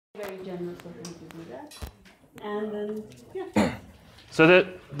generous of him to do that. And then, yeah. So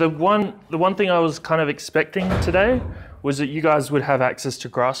the one thing I was kind of expecting today was that you guys would have access to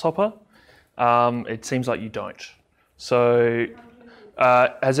Grasshopper. It seems like you don't. So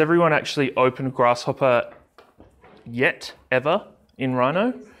has everyone actually opened Grasshopper yet, ever, in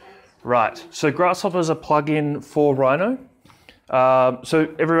Rhino? Right, so Grasshopper is a plugin for Rhino.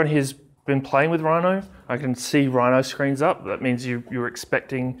 So everyone here's been playing with Rhino. I can see Rhino screens up. That means you're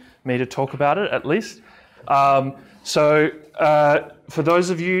expecting me to talk about it, at least. For those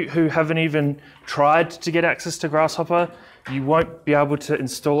of you who haven't even tried to get access to Grasshopper, you won't be able to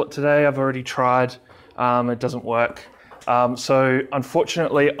install it today. I've already tried. It doesn't work. So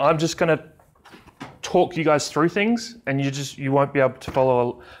unfortunately, I'm just going to talk you guys through things, and you won't be able to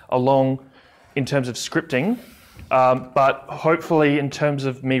follow along in terms of scripting. But hopefully, in terms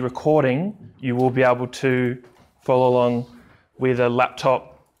of me recording, you will be able to follow along with a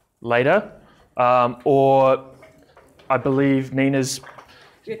laptop later, or I believe Nina's.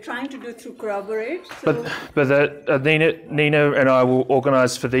 We're trying to do through Corroborate. So. But Nina and I will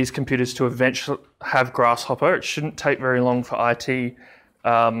organise for these computers to eventually have Grasshopper. It shouldn't take very long for IT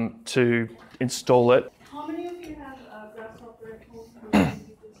to install it. How many of you have Grasshopper at home? Is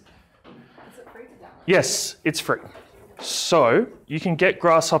it free to download? Yes, it's free. So you can get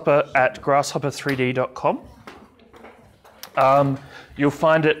Grasshopper at grasshopper3d.com. You'll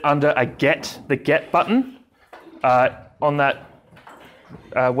find it under the Get button on that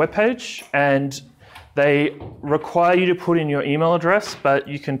webpage, and they require you to put in your email address, but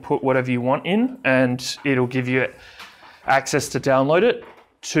you can put whatever you want in, and it'll give you access to download it.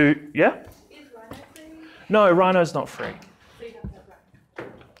 Yeah? Is Rhino free? No, Rhino's not free. So you don't have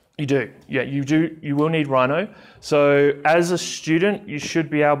Rhino? You do, yeah, you do. You will need Rhino. So as a student, you should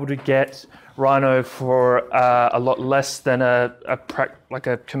be able to get Rhino for a lot less than a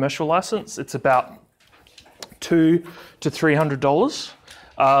commercial license. It's about $200 to $300.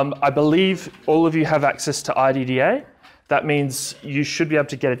 I believe all of you have access to IDDA. That means you should be able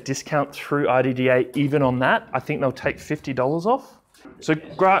to get a discount through IDDA even on that. I think they'll take $50 off. So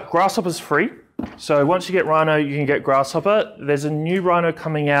Grasshopper's free. So once you get Rhino, you can get Grasshopper. There's a new Rhino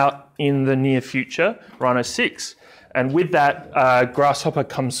coming out in the near future, Rhino 6. And with that, Grasshopper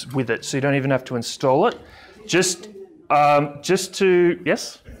comes with it. So you don't even have to install it. Just to,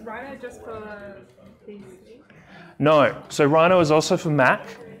 yes? Is Rhino just for PC? No. So Rhino is also for Mac,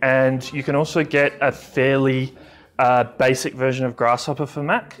 and you can also get a fairly basic version of Grasshopper for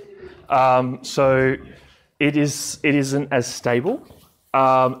Mac. So it isn't as stable.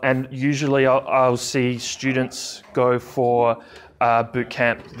 And usually I'll see students go for a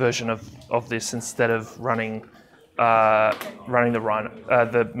bootcamp version of this instead of running the Rhino,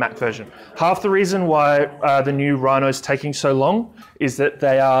 the Mac version. Half the reason why the new Rhino is taking so long is that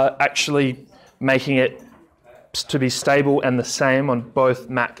they are actually making it to be stable and the same on both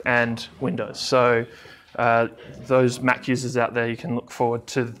Mac and Windows. So those Mac users out there, you can look forward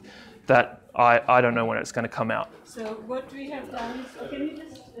to that. I don't know when it's going to come out. So what we have done is, can you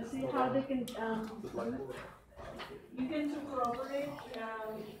just see how they can, you can do Corroborate,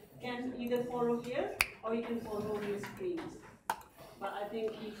 can either follow here or you can follow on your screens. But I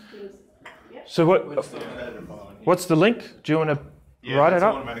think each thing, yeah. So what's the link? Do you want to write it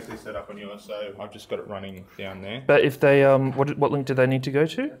up? It's automatically set up on yours, so I've just got it running down there. But if they, what link do they need to go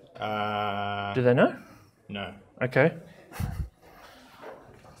to? Do they know? No. Okay.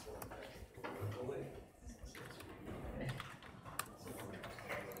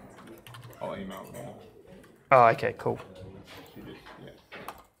 I'll email it now. Oh, okay, cool.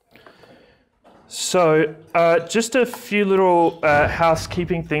 So just a few little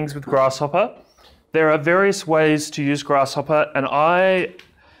housekeeping things with Grasshopper. There are various ways to use Grasshopper, and I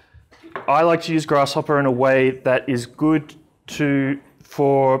like to use Grasshopper in a way that is good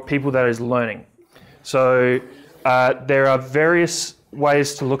for people that is learning. So there are various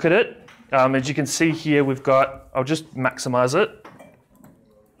ways to look at it. As you can see here, we've got, I'll just maximize it.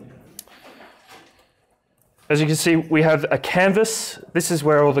 As you can see, we have a canvas. This is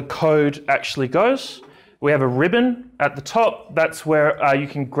where all the code actually goes. We have a ribbon at the top. That's where you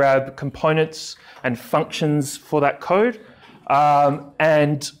can grab components and functions for that code.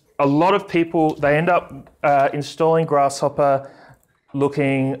 And a lot of people, they end up installing Grasshopper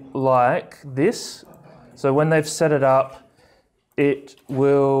looking like this. So when they've set it up, it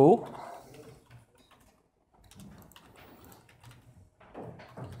will...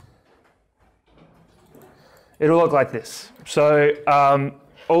 It'll look like this. So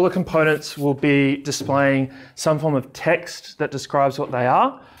all the components will be displaying some form of text that describes what they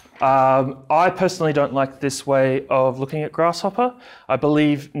are. I personally don't like this way of looking at Grasshopper. I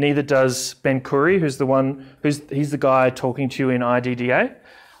believe neither does Ben Khoury, he's the guy talking to you in IDDA.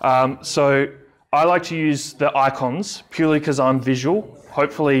 So I like to use the icons purely because I'm visual.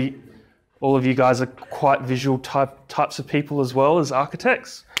 Hopefully all of you guys are quite visual types of people as well as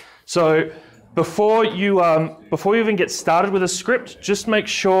architects. So before you even get started with a script, just make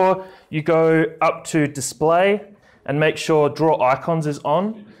sure you go up to display and make sure draw icons is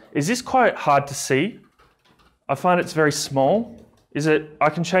on. Is this quite hard to see? I find it's very small. I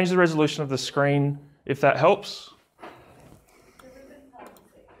can change the resolution of the screen if that helps.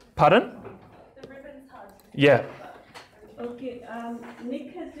 Pardon? The ribbon's hard. Yeah. Okay,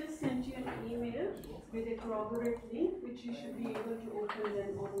 Nick has just sent you an email with a corroborate link, which you should be able to open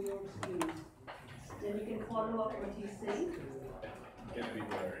then on your screen. Then you can follow up what he's saying.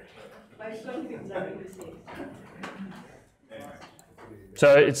 It's going to be blurry, he says.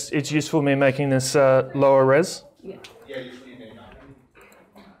 So it's useful me making this lower res? Yeah. Yeah, you see me now.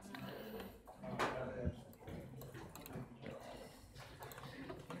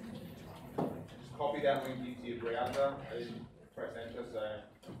 Just copy that link into your browser and press enter. So.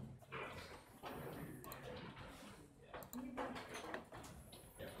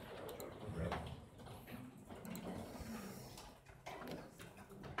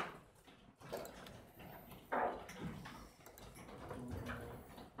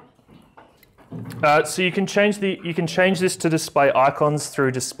 So you can change this to display icons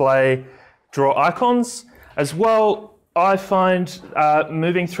through display draw icons. As well, I find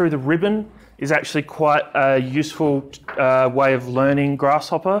moving through the ribbon is actually quite a useful way of learning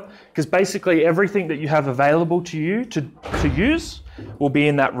Grasshopper, because basically everything that you have available to you to use will be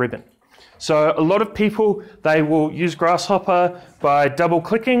in that ribbon. So a lot of people, they will use Grasshopper by double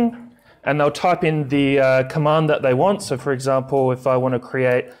clicking and they'll type in the command that they want. So for example, if I want to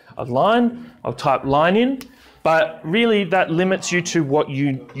create a line, I'll type line in, but really that limits you to what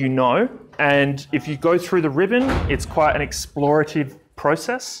you know. And if you go through the ribbon, it's quite an explorative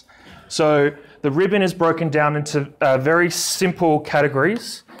process. So the ribbon is broken down into very simple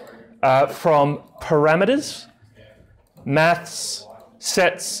categories from parameters, maths,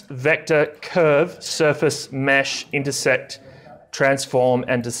 sets, vector, curve, surface, mesh, intersect, transform,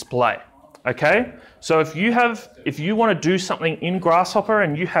 and display. Okay? So if you want to do something in Grasshopper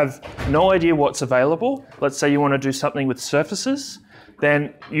and you have no idea what's available, let's say you want to do something with surfaces,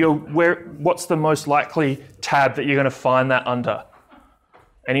 then what's the most likely tab that you're going to find that under?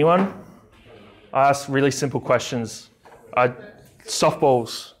 Anyone? I ask really simple questions.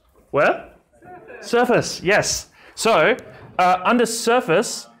 Softballs. Where? Surface, yes. So under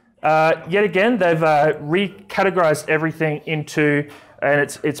surface, yet again, they've recategorized everything into, and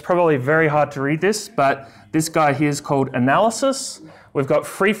it's probably very hard to read this, but this guy here is called analysis. We've got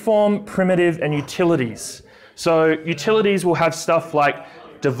freeform, primitive, and utilities. So utilities will have stuff like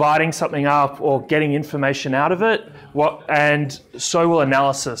dividing something up or getting information out of it, and so will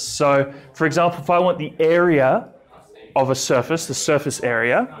analysis. So for example, if I want the area of a surface, the surface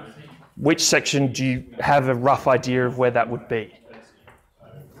area, which section do you have a rough idea of where that would be?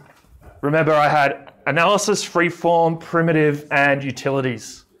 Remember, I had analysis, freeform, primitive, and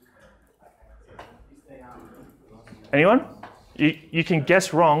utilities. Anyone? You can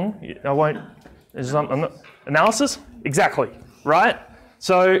guess wrong. I won't. I'm not, analysis? Exactly. Right?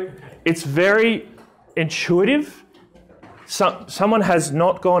 So it's very intuitive. Someone has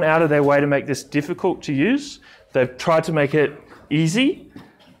not gone out of their way to make this difficult to use. They've tried to make it easy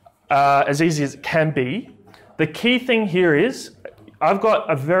as easy as it can be. The key thing here is I've got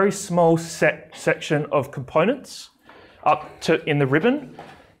a very small section of components in the ribbon.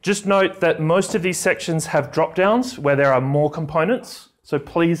 Just note that most of these sections have drop-downs where there are more components, so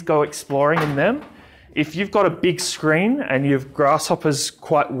please go exploring in them. If you've got a big screen and your Grasshopper's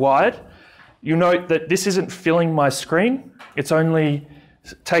quite wide, you note that this isn't filling my screen. It's only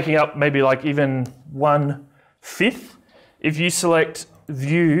taking up maybe like even 1/5. If you select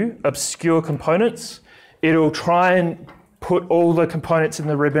View, Obscure Components, it'll try and put all the components in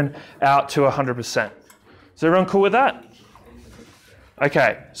the ribbon out to 100%. Is everyone cool with that?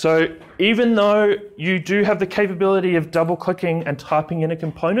 Okay, so even though you do have the capability of double-clicking and typing in a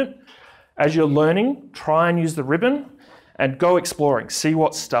component, as you're learning, try and use the ribbon and go exploring, see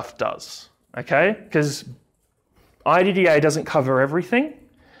what stuff does, okay? Because IDDA doesn't cover everything.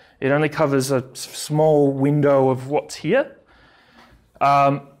 It only covers a small window of what's here.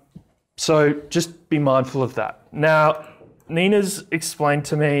 So just be mindful of that. Now, Nina's explained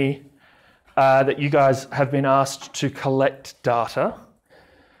to me that you guys have been asked to collect data.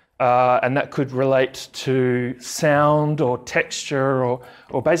 and that could relate to sound or texture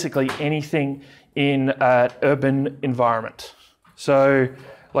or basically anything in an urban environment. So,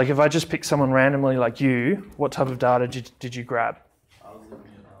 like if I just pick someone randomly like you, what type of data did you grab? I was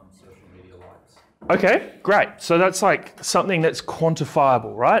looking at social media likes. Okay, great. So that's like something that's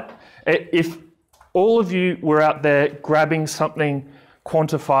quantifiable, right? If all of you were out there grabbing something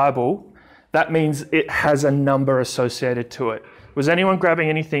quantifiable, that means it has a number associated to it. Was anyone grabbing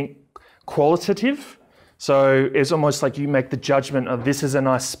anything qualitative? So it's almost like you make the judgment of this is a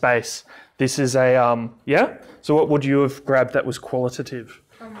nice space. This is a, yeah? So what would you have grabbed that was qualitative?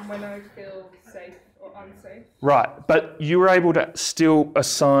 When I feel safe or unsafe. Right, but you were able to still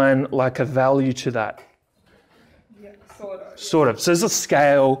assign like a value to that. Yeah, sort of. Sort of. So there's a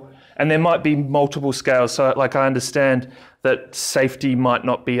scale, and there might be multiple scales. So like I understand that safety might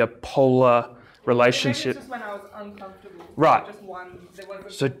not be a polar relationship. Maybe it's just when I was uncomfortable. Right. Just one. There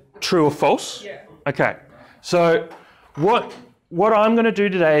wasn't. So true or false? Yeah. Okay. So what I'm going to do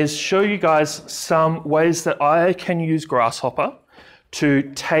today is show you guys some ways that I can use Grasshopper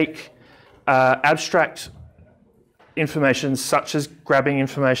to take abstract information such as grabbing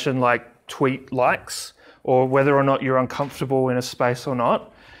information like tweet likes or whether or not you're uncomfortable in a space or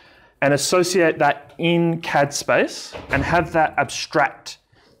not, and associate that in CAD space and have that abstract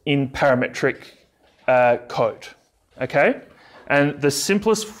in parametric code, okay? And the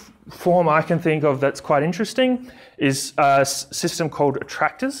simplest form I can think of that's quite interesting is a system called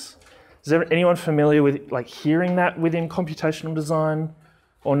attractors. Is there anyone familiar with like hearing that within computational design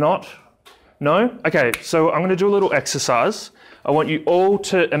or not? No? Okay, so I'm going to do a little exercise. I want you all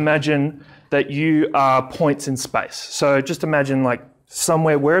to imagine that you are points in space. So just imagine like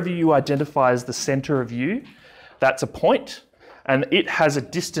somewhere, wherever you identify as the center of you, that's a point, and it has a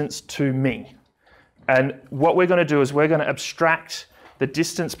distance to me. And what we're going to do is we're going to abstract the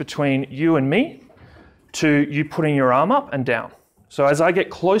distance between you and me to you putting your arm up and down. So as I get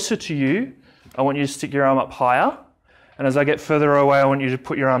closer to you, I want you to stick your arm up higher. And as I get further away, I want you to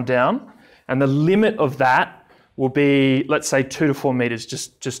put your arm down. And the limit of that will be, let's say, 2 to 4 meters,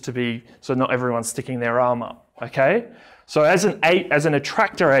 just to be, so not everyone's sticking their arm up, okay? So as an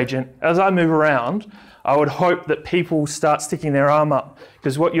attractor agent, as I move around, I would hope that people start sticking their arm up,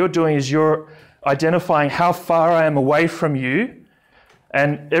 because what you're doing is you're identifying how far I am away from you,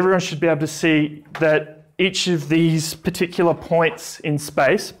 and everyone should be able to see that each of these particular points in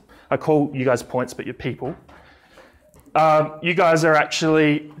space, I call you guys points, but you're people, you guys are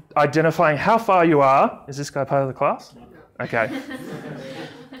actually identifying how far you are. Is this guy part of the class? Okay.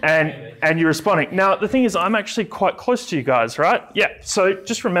 And you're responding. Now, the thing is, I'm actually quite close to you guys, right? Yeah, so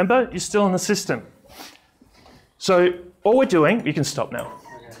just remember, you're still in the system. So all we're doing, you can stop now.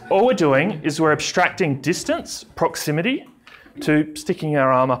 All we're doing is we're abstracting distance, proximity, to sticking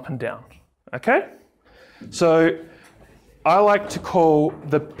our arm up and down, okay? So I like to call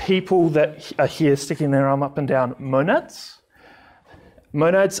the people that are here sticking their arm up and down monads.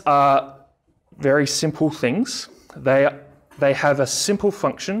 Monads are very simple things. They have a simple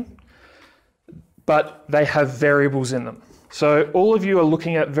function, but they have variables in them. So all of you are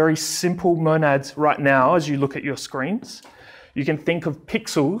looking at very simple monads right now as you look at your screens. You can think of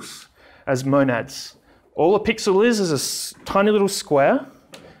pixels as monads. All a pixel is a tiny little square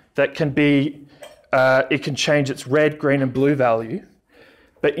that can be, it can change its red, green, and blue value.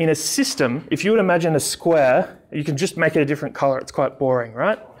 But in a system, if you would imagine a square, you can just make it a different color. It's quite boring,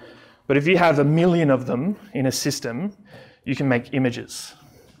 right? But if you have 1 million of them in a system, you can make images,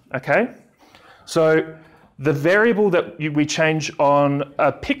 okay? So the variable that we change on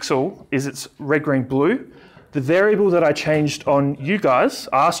a pixel is its red, green, blue. The variable that I changed on you guys,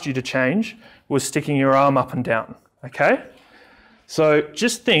 asked you to change, was sticking your arm up and down, okay? So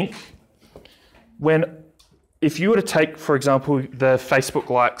just think, if you were to take, for example, the Facebook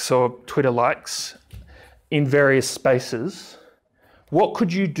likes or Twitter likes in various spaces, what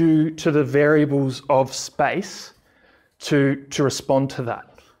could you do to the variables of space to respond to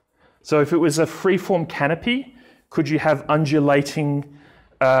that? So if it was a free-form canopy, could you have undulating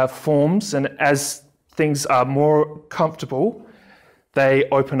forms, and as things are more comfortable, they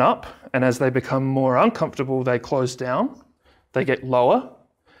open up, and as they become more uncomfortable, they close down, they get lower.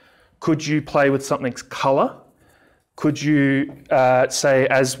 Could you play with something's color? Could you say,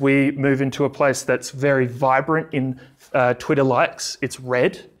 as we move into a place that's very vibrant in Twitter likes, it's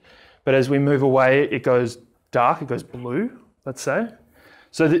red, but as we move away, it goes dark, it goes blue, let's say.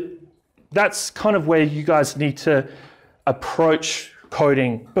 So that's kind of where you guys need to approach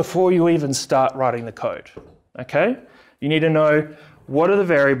coding before you even start writing the code, okay? You need to know what are the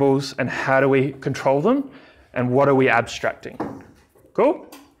variables and how do we control them and what are we abstracting. Cool?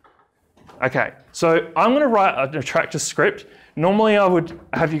 Okay, so I'm going to write an attractor script. Normally I would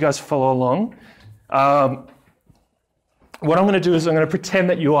have you guys follow along. What I'm going to do is I'm going to pretend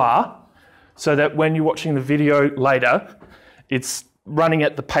that you are, so that when you're watching the video later, it's running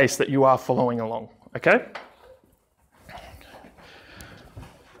at the pace that you are following along, okay?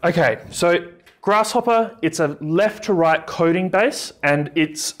 Okay, so Grasshopper, it's a left to right coding base, and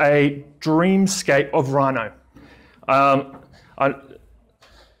it's a dreamscape of Rhino. I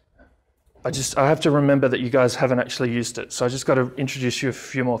have to remember that you guys haven't actually used it, so I just got to introduce you a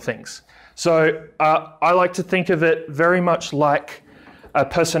few more things. So I like to think of it very much like a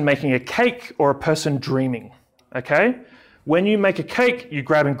person making a cake or a person dreaming, okay? When you make a cake, you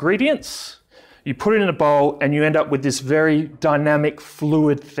grab ingredients, you put it in a bowl, and you end up with this very dynamic,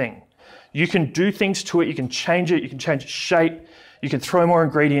 fluid thing. You can do things to it, you can change its shape, you can throw more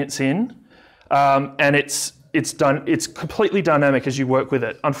ingredients in, and it's completely dynamic as you work with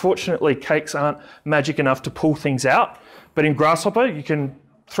it. Unfortunately, cakes aren't magic enough to pull things out, but in Grasshopper, you can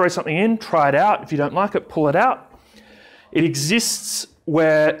throw something in, try it out. If you don't like it, pull it out. It exists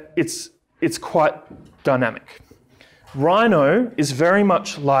where it's quite dynamic. Rhino is very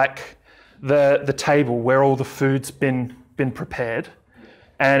much like the table where all the food's been prepared,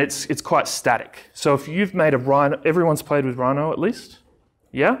 and it's quite static. So if you've made a Rhino, everyone's played with Rhino at least?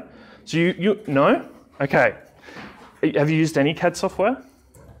 Yeah? So you no? Okay. Have you used any CAD software?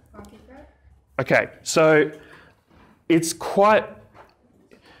 Okay, so it's quite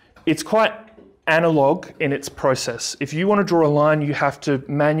analog in its process. If you want to draw a line, you have to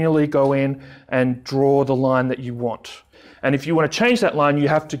manually go in and draw the line that you want. And if you want to change that line, you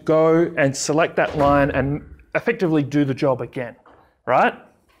have to go and select that line and effectively do the job again, right?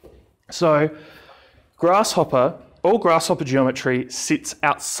 So all Grasshopper geometry sits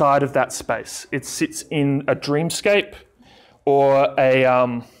outside of that space. It sits in a dreamscape or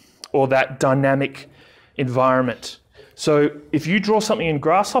that dynamic environment. So if you draw something in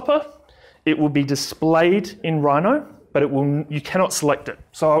Grasshopper, it will be displayed in Rhino, but you cannot select it.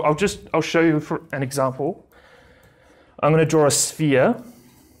 So I'll show you for an example. I'm going to draw a sphere.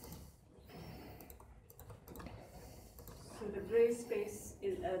 So the grey space,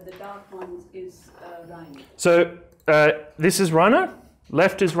 the dark one is Rhino. So this is Rhino,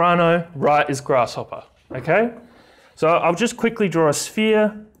 left is Rhino, right is Grasshopper, okay? So I'll just quickly draw a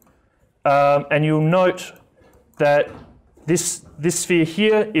sphere, and you'll note that this sphere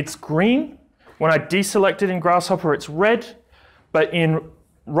here, it's green. When I deselect it in Grasshopper, it's red, but in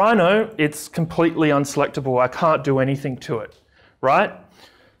Rhino, it's completely unselectable. I can't do anything to it, right?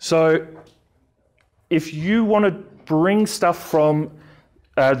 So if you want to bring stuff from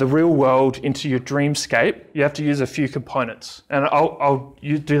the real world into your dreamscape, you have to use a few components, and I'll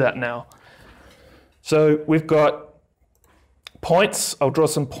do that now. So we've got points. I'll draw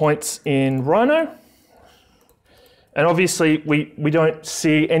some points in Rhino. And obviously, we don't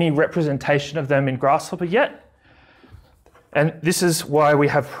see any representation of them in Grasshopper yet. And this is why we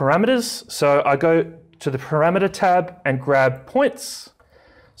have parameters. So I go to the parameter tab and grab points.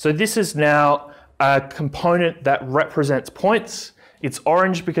 So this is now a component that represents points. It's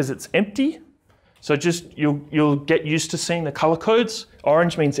orange because it's empty. So just you'll get used to seeing the color codes.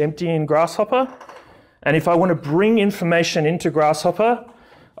 Orange means empty in Grasshopper. And if I want to bring information into Grasshopper,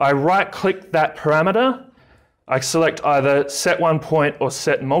 I right-click that parameter. I select either set one point or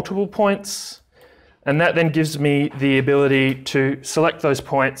set multiple points, and that then gives me the ability to select those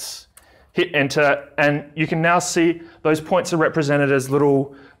points, hit enter, and you can now see those points are represented as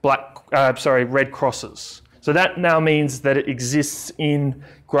little red crosses. So that now means that it exists in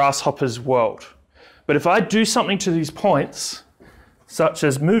Grasshopper's world. But if I do something to these points, such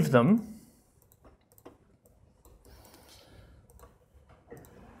as move them,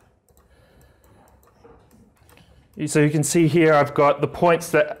 so you can see here I've got the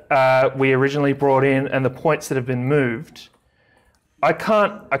points that we originally brought in and the points that have been moved. I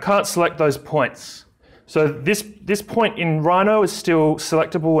can't select those points. So this point in Rhino is still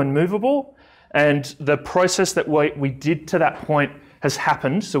selectable and movable, and the process that we did to that point has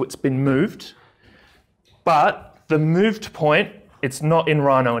happened, so it's been moved. But the moved point, it's not in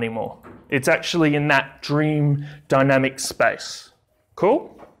Rhino anymore. It's actually in that dream dynamic space.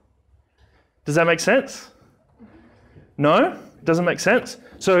 Cool? Does that make sense? No? Doesn't make sense?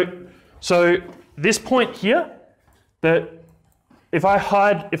 So this point here, that if I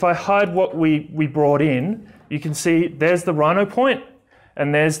hide what we brought in, you can see there's the Rhino point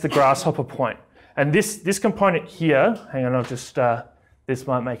and there's the Grasshopper point. And this component here, hang on, I'll just, this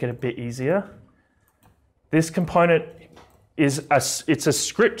might make it a bit easier. This component it's a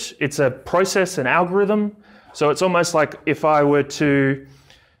script, it's a process, an algorithm. So it's almost like if I were to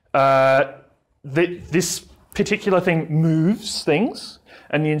this particular thing moves things,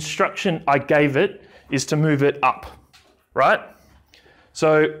 and the instruction I gave it is to move it up, right?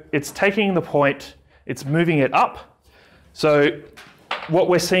 So it's taking the point, it's moving it up. So what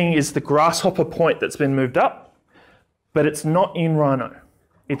we're seeing is the grasshopper point that's been moved up, but it's not in Rhino.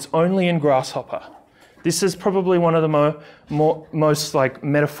 It's only in grasshopper. This is probably one of the most like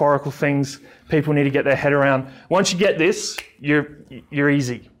metaphorical things people need to get their head around. Once you get this, you're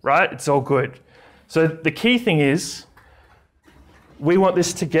easy, right? It's all good. So the key thing is, we want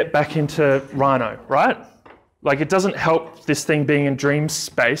this to get back into Rhino, right? Like, it doesn't help this thing being in dream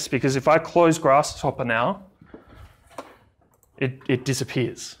space, because if I close grasshopper now, it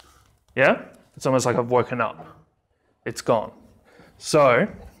disappears. Yeah? It's almost like I've woken up. It's gone. So,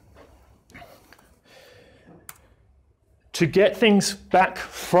 to get things back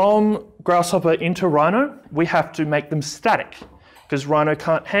from grasshopper into Rhino, we have to make them static, because Rhino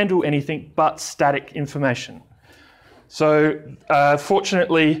can't handle anything but static information. So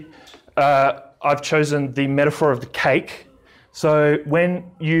fortunately, I've chosen the metaphor of the cake. So when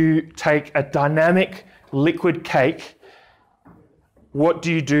you take a dynamic liquid cake, what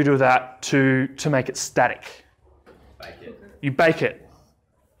do you do to that to make it static? Bake it. You bake it.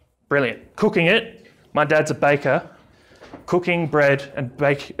 Brilliant. Cooking it, my dad's a baker. Cooking bread and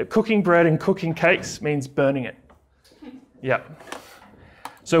cooking cakes means burning it. Yep.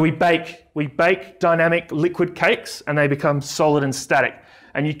 So we bake dynamic liquid cakes, and they become solid and static.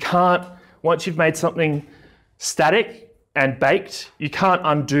 And you can't, once you've made something static and baked, you can't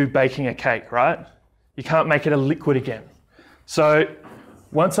undo baking a cake, right? You can't make it a liquid again. So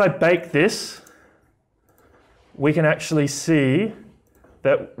once I bake this, we can actually see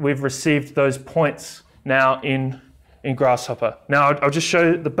that we've received those points now in grasshopper. Now I'll just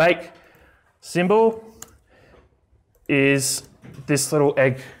show the bake symbol is this little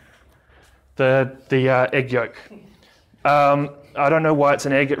egg, the egg yolk. I don't know why it's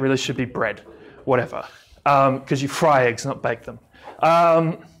an egg, it really should be bread, whatever, because you fry eggs, not bake them.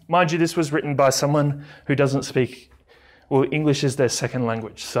 Mind you, this was written by someone who doesn't speak, well, English is their second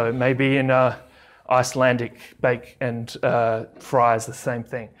language, so maybe in Icelandic, bake and fry is the same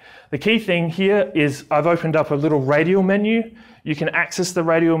thing. The key thing here is I've opened up a little radial menu. You can access the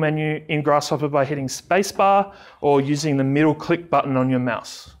radial menu in Grasshopper by hitting spacebar or using the middle click button on your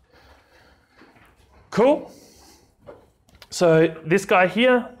mouse. Cool? So this guy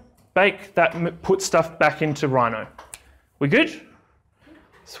here, bake, that puts stuff back into Rhino. We good?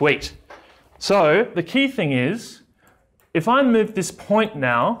 Sweet. So the key thing is, if I move this point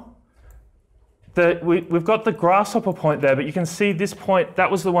now, we've got the grasshopper point there, but you can see this point,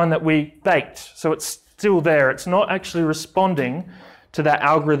 that was the one that we baked. So it's still there. It's not actually responding to that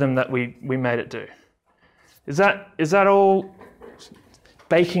algorithm that we made it do. Is that all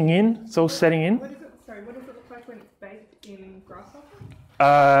baking in? It's all setting in? What does it look like when it's baked in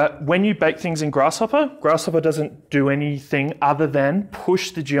Grasshopper? When you bake things in Grasshopper, Grasshopper doesn't do anything other than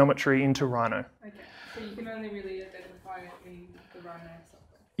push the geometry into Rhino. Okay, so you can only really identify it in the Rhino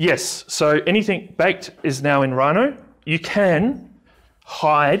software. Yes, so anything baked is now in Rhino. You can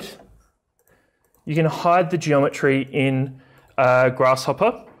hide the geometry in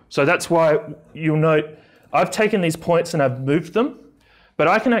Grasshopper. So that's why you'll note I've taken these points and I've moved them, but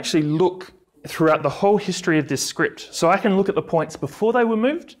I can actually look throughout the whole history of this script. So I can look at the points before they were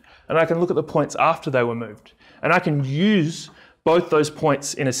moved, and I can look at the points after they were moved. And I can use both those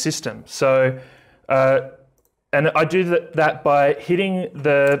points in a system. So, and I do that by hitting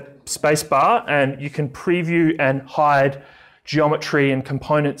the space bar, and you can preview and hide geometry and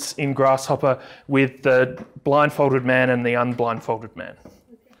components in Grasshopper with the blindfolded man and the unblindfolded man.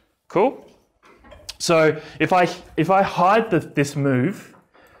 Cool? So if I hide this move,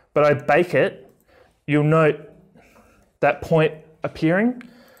 but I bake it, you'll note that point appearing.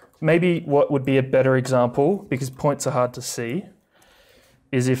 Maybe what would be a better example, because points are hard to see,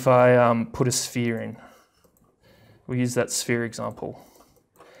 is if I put a sphere in. We'll use that sphere example.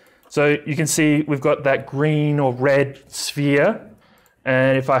 So you can see we've got that green or red sphere,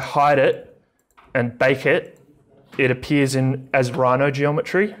 and if I hide it and bake it, it appears as Rhino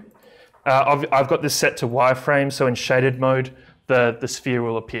geometry. I've got this set to wireframe, so in shaded mode, the sphere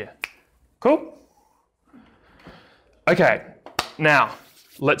will appear. Cool? Okay, now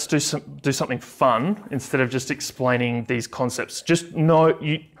let's do something fun instead of just explaining these concepts. Just know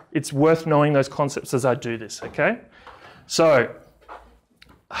it's worth knowing those concepts as I do this, okay? So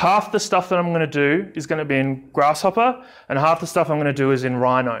half the stuff that I'm going to do is going to be in Grasshopper, and half the stuff I'm going to do is in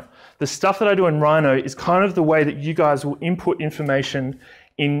Rhino. The stuff that I do in Rhino is kind of the way that you guys will input information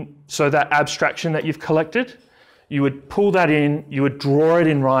in, so that abstraction that you've collected, you would pull that in, you would draw it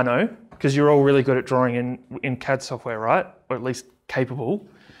in Rhino, because you're all really good at drawing in CAD software, right? Or at least capable.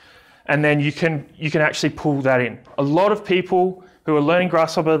 And then you can actually pull that in. A lot of people who are learning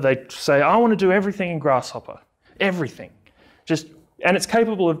Grasshopper, they say, I want to do everything in Grasshopper. Everything. And it's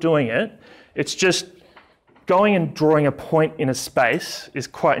capable of doing it. It's just going and drawing a point in a space is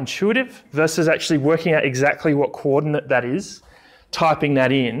quite intuitive versus actually working out exactly what coordinate that is, typing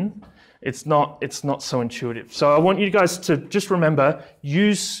that in. It's not so intuitive. So I want you guys to just remember,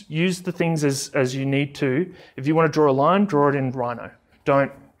 use the things as you need to. If you want to draw a line, draw it in Rhino.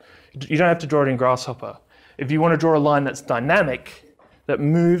 You don't have to draw it in Grasshopper. If you want to draw a line that's dynamic, that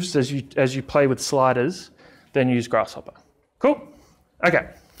moves as you play with sliders, then use Grasshopper. Cool? Okay.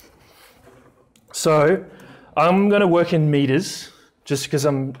 So I'm going to work in meters just because I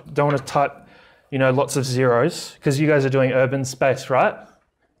don't want to type, lots of zeros, because you guys are doing urban space, right?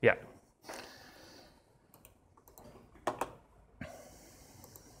 Yeah.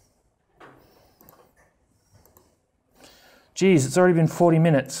 Geez, it's already been 40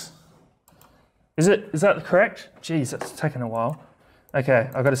 minutes. Is that correct? Geez, that's taken a while. Okay,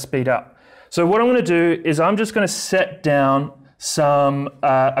 I've got to speed up. So what I'm going to do is I'm just going to set down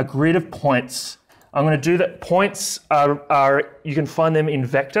a grid of points. I'm going to do that. Points are you can find them in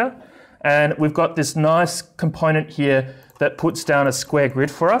vector, and we've got this nice component here that puts down a square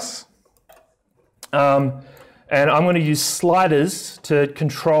grid for us. And I'm going to use sliders to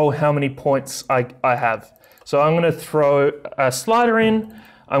control how many points I have. So I'm going to throw a slider in.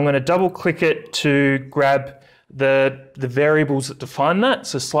 I'm going to double click it to grab the variables that define that.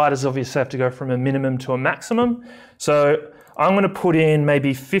 So sliders obviously have to go from a minimum to a maximum. So I'm going to put in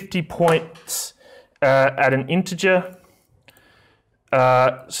maybe 50 points at an integer.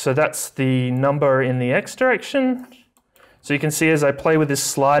 So that's the number in the x direction. So you can see as I play with this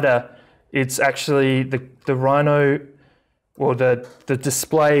slider, it's actually the Rhino, or the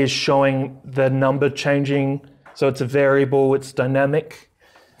display is showing the number changing. So it's a variable, it's dynamic.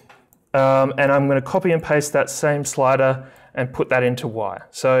 And I'm going to copy and paste that same slider and put that into Y.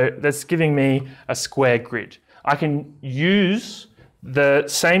 So that's giving me a square grid. I can use the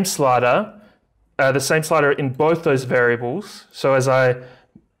same slider in both those variables. So as I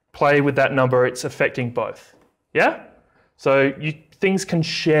play with that number, it's affecting both. Yeah? So things can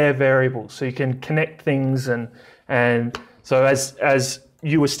share variables. So you can connect things, and so as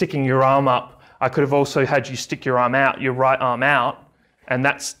you were sticking your arm up, I could have also had you stick your arm out, your right arm out, and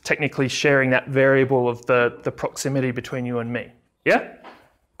that's technically sharing that variable of the proximity between you and me. Yeah?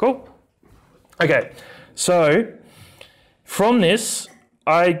 Cool? Okay, so from this,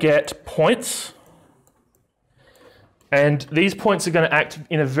 I get points, and these points are going to act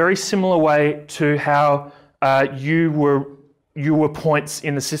in a very similar way to how you were points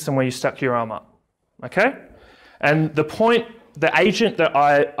in the system where you stuck your arm up. Okay? And the agent that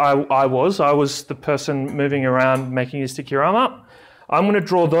I was the person moving around making you stick your arm up. I'm going to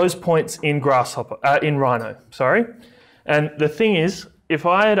draw those points in in Rhino, sorry. And the thing is, if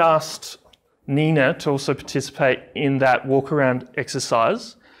I had asked Nina to also participate in that walk around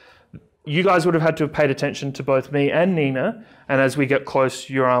exercise, you guys would have had to have paid attention to both me and Nina, and as we get close,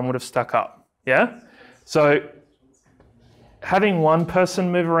 your arm would have stuck up, yeah? So having one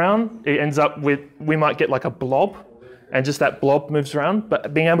person move around, it ends up with, we might get like a blob, and just that blob moves around,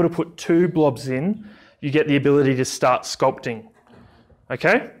 but being able to put two blobs in, you get the ability to start sculpting.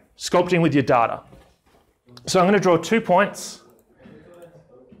 Okay? Sculpting with your data. So I'm going to draw 2 points.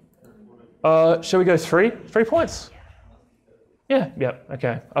 Shall we go 3? 3 points? Yeah,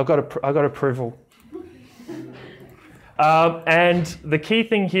 okay. I've got approval. And the key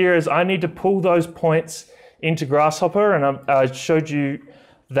thing here is I need to pull those points into Grasshopper, and I showed you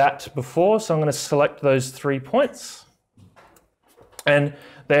that before, so I'm going to select those 3 points. And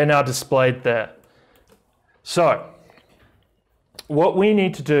they're now displayed there. So what we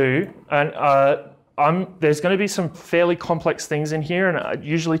need to do, and there's going to be some fairly complex things in here, and it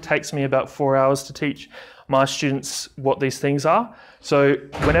usually takes me about 4 hours to teach my students what these things are. So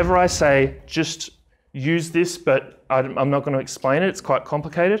whenever I say just use this, but I'm not going to explain it, it's quite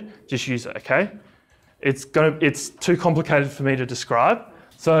complicated, just use it, okay? It's too complicated for me to describe.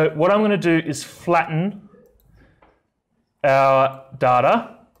 So what I'm going to do is flatten our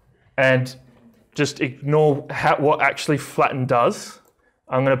data and just ignore what actually flatten does.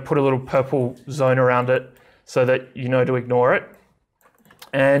 I'm going to put a little purple zone around it so that you know to ignore it.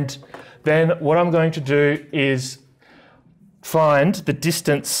 And then what I'm going to do is find the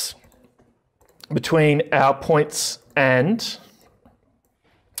distance between our points and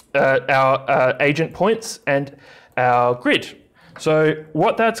our agent points and our grid. So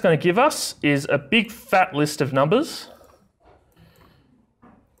what that's going to give us is a big fat list of numbers.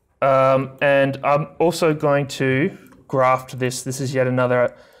 And I'm also going to graft this. This is yet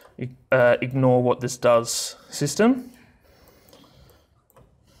another ignore what this does system.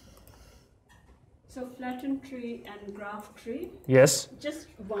 So flattened tree and graph tree. Yes. Just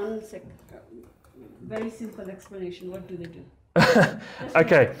one very simple explanation. What do they do?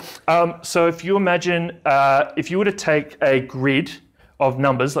 Okay. So if you imagine, if you were to take a grid of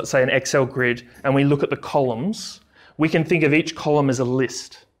numbers, let's say an Excel grid, and we look at the columns, we can think of each column as a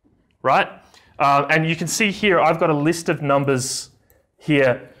list, right? And you can see here, I've got a list of numbers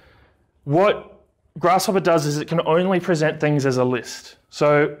here. What Grasshopper does is it can only present things as a list.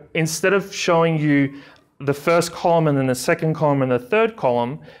 So instead of showing you the first column and then the second column and the third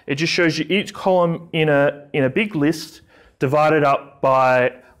column, it just shows you each column in a big list divided up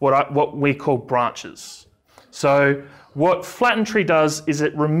by what we call branches. So what flattened tree does is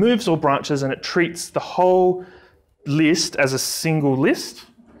it removes all branches and it treats the whole list as a single list.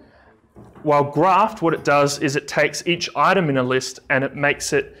 While graphed, what it does is it takes each item in a list and it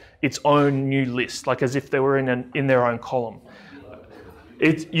makes it its own new list, like as if they were in their own column.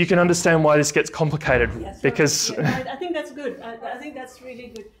 You can understand why this gets complicated, Yes, because yeah, I think that's good. I think that's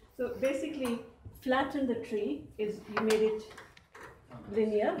really good. So basically, flatten the tree is you made it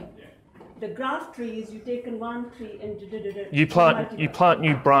linear. The graph tree is you taken one tree and you plant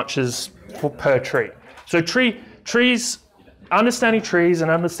new branches per tree. So trees, understanding trees and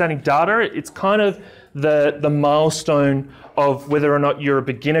understanding data, it's kind of the milestone of whether or not you're a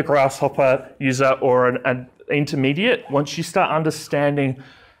beginner Grasshopper user or an intermediate. Once you start understanding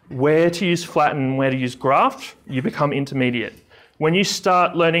where to use flatten and where to use graph, you become intermediate. When you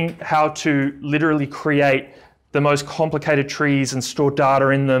start learning how to literally create the most complicated trees and store data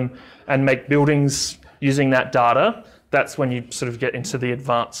in them and make buildings using that data, that's when you sort of get into the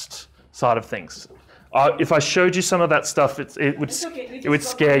advanced side of things. If I showed you some of that stuff, it would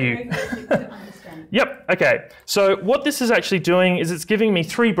scare you. Yep, okay. So what this is actually doing is it's giving me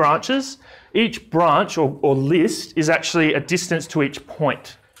 3 branches. Each branch or list is actually a distance to each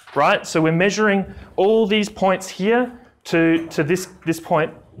point, right? So we're measuring all these points here to this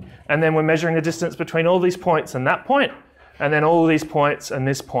point, and then we're measuring the distance between all these points and that point, and then all these points and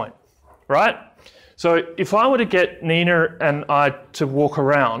this point, right? So if I were to get Nina and I to walk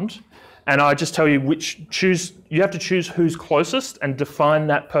around, and I just tell you you have to choose who's closest and define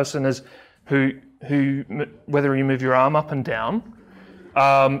that person as whether you move your arm up and down,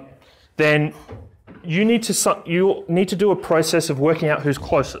 then you need to do a process of working out who's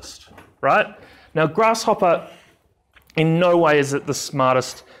closest, right? Now, Grasshopper in no way is it the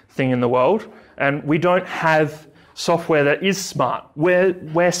smartest thing in the world, and we don't have software that is smart.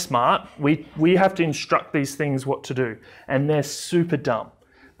 We're smart. We have to instruct these things what to do, and they're super dumb.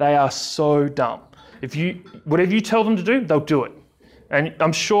 They are so dumb. Whatever you tell them to do, they'll do it. And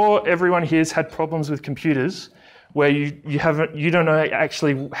I'm sure everyone here has had problems with computers where you don't know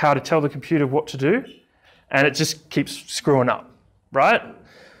actually how to tell the computer what to do, and it just keeps screwing up, right?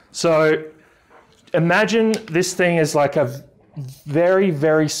 So imagine this thing as like a very,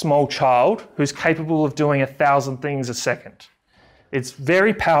 very small child who's capable of doing 1,000 things a second. It's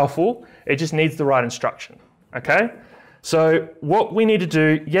very powerful. It just needs the right instruction, okay? So what we need to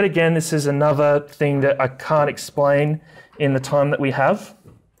do, yet again, this is another thing that I can't explain in the time that we have,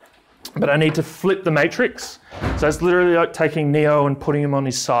 but I need to flip the matrix. So it's literally like taking Neo and putting him on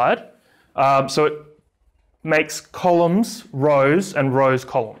his side. So it makes columns rows and rows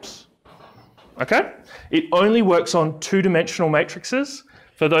columns. Okay? It only works on 2-dimensional matrices,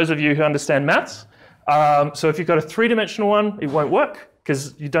 for those of you who understand maths. So if you've got a 3-dimensional one, it won't work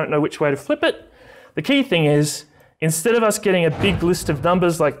because you don't know which way to flip it. The key thing is, instead of us getting a big list of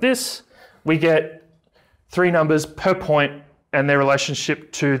numbers like this, we get 3 numbers per point and their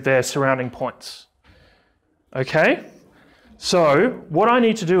relationship to their surrounding points. Okay? So what I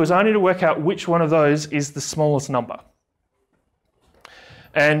need to do is I need to work out which one of those is the smallest number.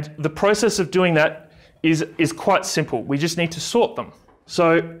 And the process of doing that is quite simple. We just need to sort them.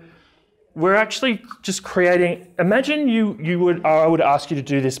 So we're actually just creating, imagine I would ask you to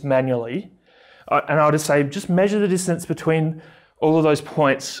do this manually, and I would say, just measure the distance between all of those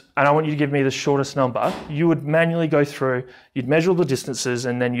points, and I want you to give me the shortest number. You would manually go through, you'd measure all the distances,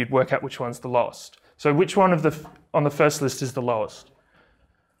 and then you'd work out which one's the lowest. So which one on the first list is the lowest?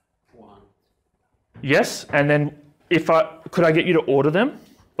 1. Yes, and then could I get you to order them?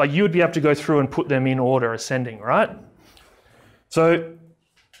 Like you would be able to go through and put them in order, ascending, right? So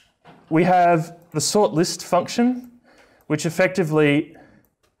we have the sort list function, which effectively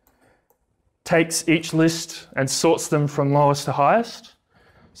takes each list and sorts them from lowest to highest.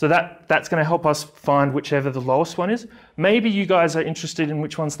 So that's going to help us find whichever the lowest one is. Maybe you guys are interested in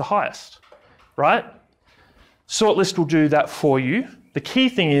which one's the highest, right? Sort list will do that for you. The key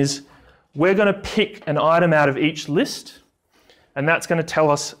thing is we're going to pick an item out of each list, and that's going to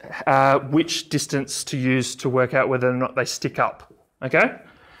tell us which distance to use to work out whether or not they stick up, okay?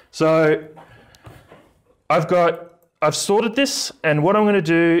 So I've sorted this, and what I'm going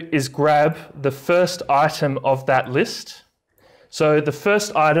to do is grab the first item of that list. So the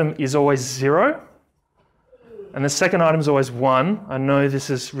first item is always 0, and the second item is always 1. I know this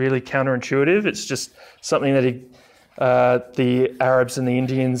is really counterintuitive. It's just something that the Arabs and the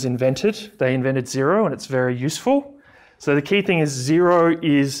Indians invented. They invented 0, and it's very useful. So the key thing is 0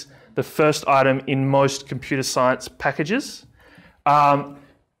 is the first item in most computer science packages.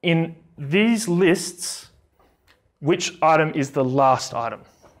 In these lists, which item is the last item?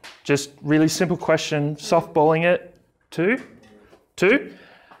 Just really simple question, softballing it. 2.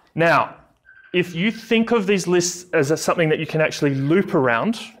 Now, if you think of these lists as something that you can actually loop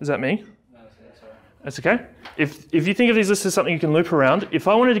around, is that me? No, that's okay. If you think of these lists as something you can loop around, if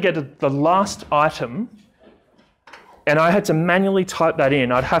I wanted to get to the last item and I had to manually type that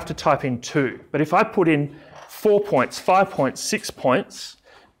in, I'd have to type in 2. But if I put in 4 points, 5 points, 6 points,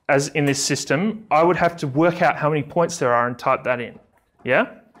 as in this system, I would have to work out how many points there are and type that in, yeah?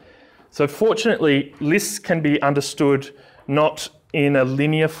 So fortunately, lists can be understood not in a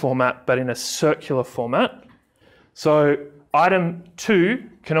linear format, but in a circular format. So item 2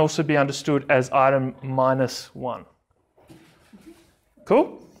 can also be understood as item -1.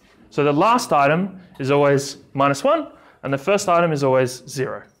 Cool? So the last item is always -1, and the first item is always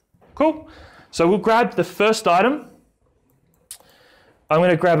 0. Cool? So we'll grab the first item. I'm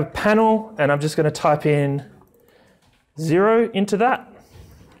going to grab a panel, and I'm just going to type in 0 into that.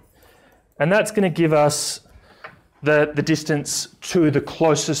 And that's going to give us the distance to the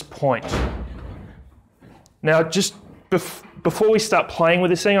closest point. Now, just before we start playing with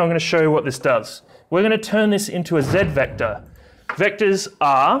this thing, I'm going to show you what this does. We're going to turn this into a Z vector. Vectors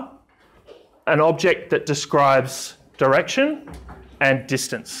are an object that describes direction and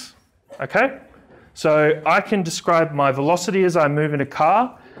distance, okay? So I can describe my velocity as I move in a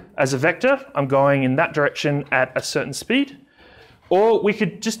car as a vector. I'm going in that direction at a certain speed. Or we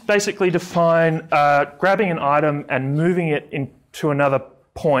could just basically define grabbing an item and moving it into another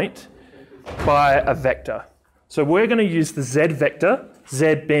point by a vector. So we're going to use the Z vector,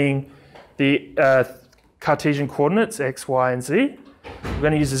 Z being the Cartesian coordinates, X, Y, and Z. We're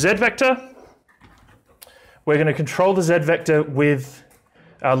going to use the Z vector. We're going to control the Z vector with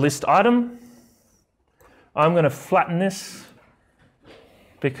our list item. I'm going to flatten this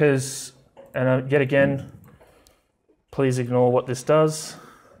because, and yet again, please ignore what this does,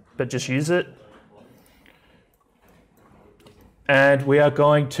 but just use it. And we are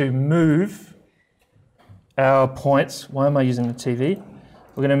going to move our points. Why am I using the TV?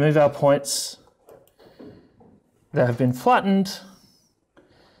 We're going to move our points that have been flattened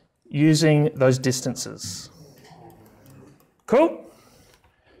using those distances. Cool?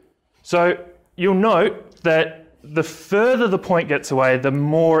 So you'll note that the further the point gets away, the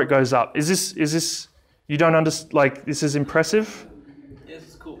more it goes up. Is this you don't understand, like, this is impressive? Yes,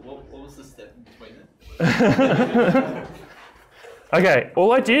 it's cool. What was the step in between it? Okay,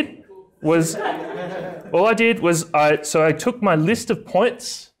 all I did was I took my list of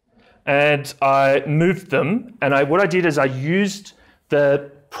points and I moved them, and what I did is I used the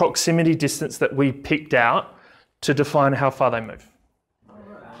proximity distance that we picked out to define how far they move.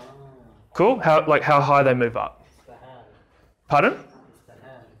 Cool? How high they move up. Pardon?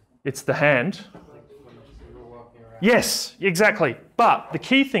 It's the hand. Yes, exactly. But the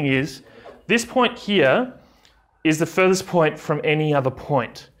key thing is, this point here is the furthest point from any other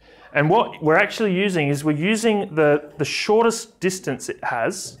point. And what we're actually using is we're using the shortest distance it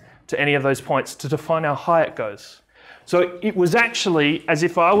has to any of those points to define how high it goes. So it was actually as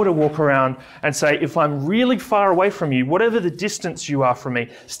if I were to walk around and say, if I'm really far away from you, whatever the distance you are from me,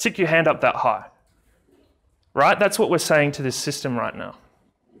 stick your hand up that high. Right? That's what we're saying to this system right now.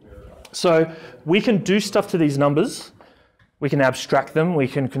 So we can do stuff to these numbers. We can abstract them. We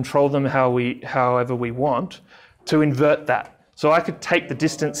can control them however we want to invert that. So I could take the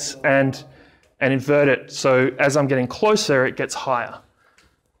distance and invert it. So as I'm getting closer, it gets higher.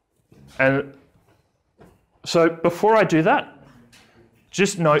 And so before I do that,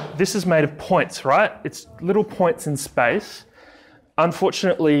 just note this is made of points, right? It's little points in space.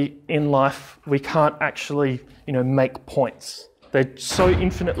 Unfortunately, in life, we can't actually, make points. They're so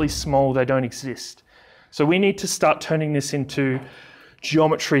infinitely small, they don't exist. So we need to start turning this into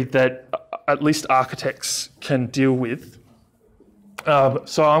geometry that at least architects can deal with.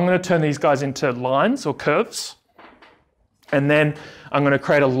 So I'm going to turn these guys into lines or curves, and then I'm going to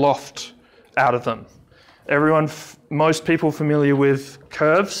create a loft out of them. Most people familiar with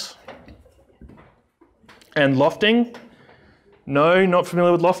curves and lofting? No, not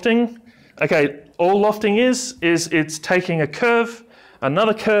familiar with lofting? Okay, all lofting is it's taking a curve,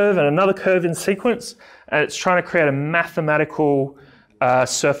 another curve, and another curve in sequence, and it's trying to create a mathematical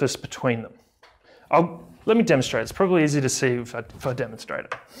surface between them. Let me demonstrate. It's probably easy to see if I demonstrate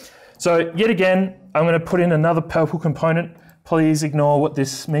it. So yet again, I'm going to put in another purple component. Please ignore what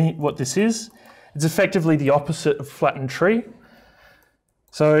this is. It's effectively the opposite of flattened tree.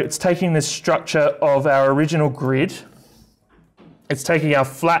 So it's taking this structure of our original grid. It's taking our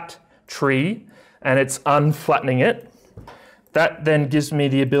flat tree and it's unflattening it. That then gives me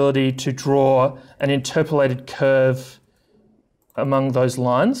the ability to draw an interpolated curve among those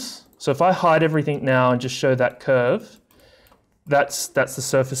lines. So if I hide everything now and just show that curve, that's the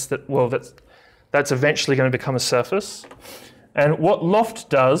surface that's eventually going to become a surface. And what loft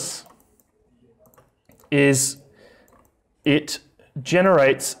does is it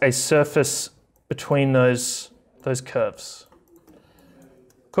generates a surface between those curves.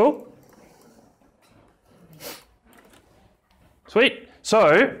 Cool? Sweet.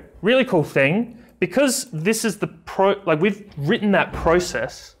 So, really cool thing, because this is we've written that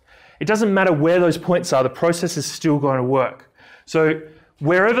process, it doesn't matter where those points are, the process is still going to work. So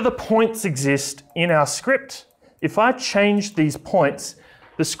wherever the points exist in our script, if I change these points,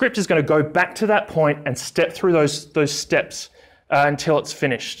 the script is going to go back to that point and step through those steps until it's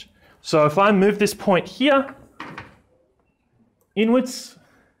finished. So if I move this point here inwards,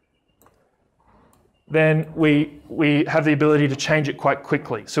 then we have the ability to change it quite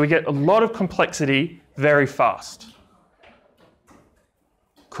quickly. So we get a lot of complexity very fast.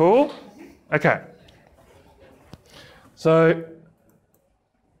 Cool? Okay. So...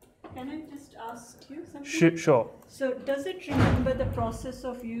 Can I just ask you something? Sure. So does it remember the process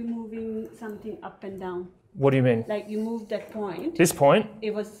of you moving something up and down? What do you mean? Like you moved that point. This point?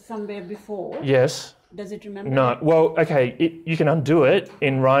 It was somewhere before. Yes. Does it remember? No. that? Well, okay, you can undo it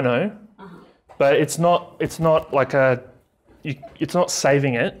in Rhino, but it's not like it's not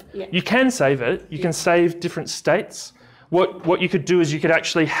saving it. Yeah. You can save it. You can save different states. What you could do is you could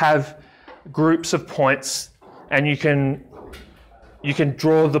actually have groups of points, and you can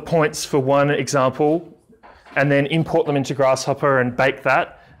draw the points for one example, and then import them into Grasshopper and bake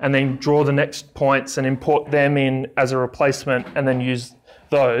that, and then draw the next points and import them in as a replacement, and then use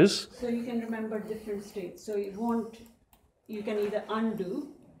those. So you can remember different states. So you can either undo,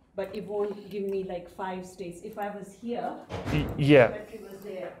 but it won't give me like 5 states. If I was here, Yeah. the geometry was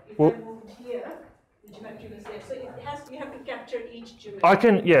there. If Well- I moved here, the geometry was there. So you have to capture each geometry. I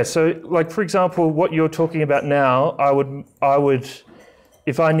can, yeah, so like for example, what you're talking about now, I would,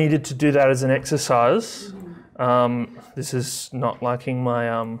 if I needed to do that as an exercise, this is not liking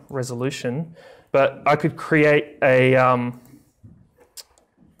my resolution, but I could create a,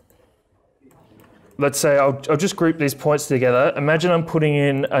 let's say I'll just group these points together. Imagine I'm putting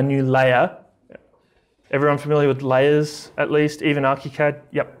in a new layer. Everyone familiar with layers at least, even ArchiCAD?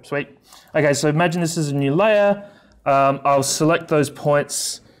 Yep, sweet. Okay, so imagine this is a new layer. I'll select those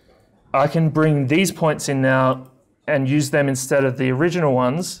points. I can bring these points in now and use them instead of the original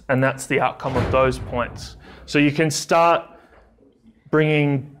ones, and that's the outcome of those points. So you can start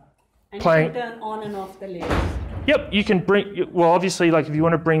bringing, and playing. you can turn on and off the layers. Yep, you can bring, well obviously like if you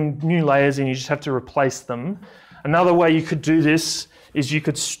want to bring new layers in, you just have to replace them. Another way you could do this is you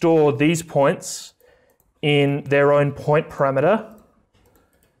could store these points in their own point parameter.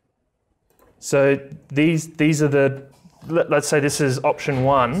 So these are the, let's say this is option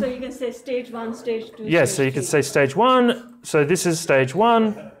 1. So you can say stage 1, stage 2. Yes, so you could say stage 1, so this is stage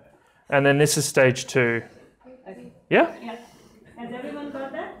 1, and then this is stage 2. Okay. Yeah? Yeah. Has everyone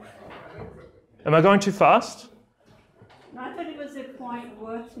got that? Am I going too fast? No, I thought it was a point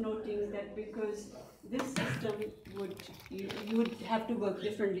worth noting that because this system you would have to work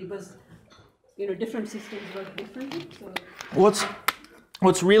differently because different systems work differently. So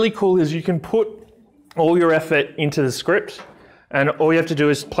What's really cool is you can put all your effort into the script, and all you have to do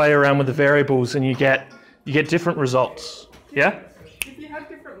is play around with the variables, and you get different results. Yeah. If you have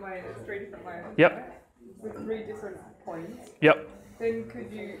different layers, 3 different layers, Yep. with 3 different points, Yep. then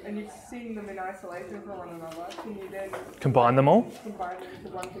could you, and you've seen them in isolation from one another, can you then Combine them all. combine them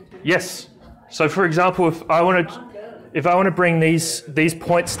into one continuous? Yes. So for example, if I want to bring these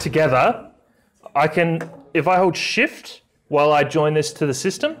points together, I can, if I hold Shift while I join this to the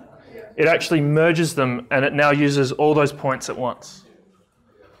system, it actually merges them, and it now uses all those points at once.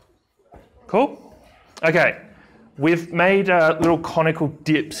 Cool? Okay, we've made little conical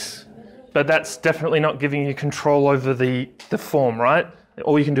dips, but that's definitely not giving you control over the form, right?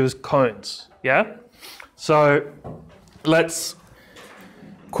 All you can do is cones, yeah? So let's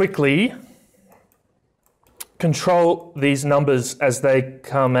quickly control these numbers as they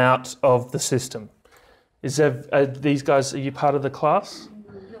come out of the system. These guys, are you part of the class?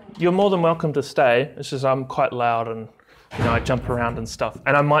 You're more than welcome to stay. It's just I'm quite loud and I jump around and stuff.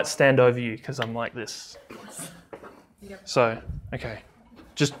 And I might stand over you because I'm like this. So, okay.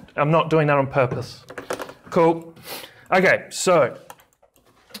 I'm not doing that on purpose. Cool. Okay, so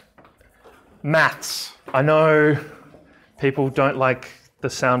maths. I know people don't like the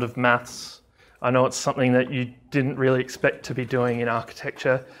sound of maths. I know it's something that you didn't really expect to be doing in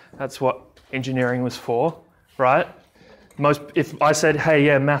architecture. That's what engineering was for, right? If I said, hey,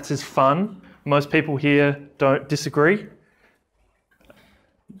 yeah, maths is fun, most people here don't disagree.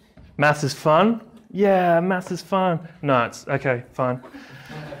 Maths is fun? Yeah, maths is fun. No, it's okay, fine.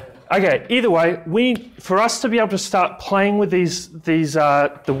 Okay, either way, for us to be able to start playing with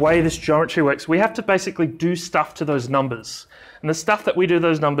the way this geometry works, we have to basically do stuff to those numbers. And the stuff that we do to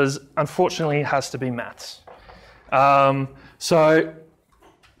those numbers, unfortunately, has to be maths. So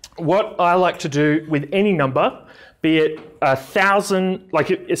what I like to do with any number, be it 1,000,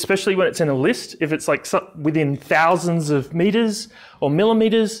 especially when it's in a list, if it's like within thousands of meters or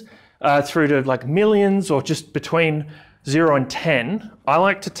millimeters, through to like millions or just between 0 and 10, I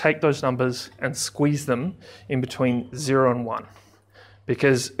like to take those numbers and squeeze them in between 0 and 1.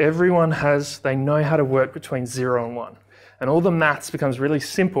 Because everyone they know how to work between 0 and 1. And all the maths becomes really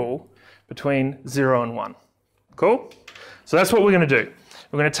simple between 0 and 1. Cool? So that's what we're going to do.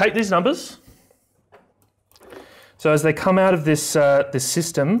 We're going to take these numbers. So as they come out of this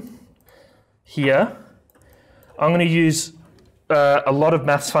system here, I'm going to use a lot of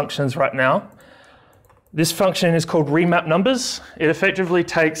maths functions right now. This function is called remap numbers. It effectively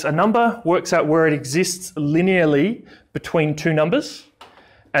takes a number, works out where it exists linearly between two numbers,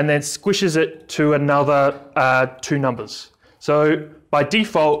 and then squishes it to another two numbers. So by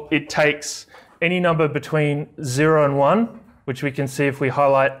default, it takes any number between 0 and 1, which we can see if we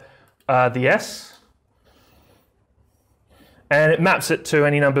highlight the S, and it maps it to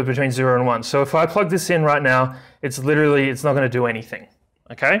any number between 0 and 1. So if I plug this in right now, it's not going to do anything,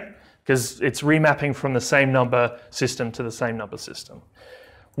 okay? Because it's remapping from the same number system to the same number system.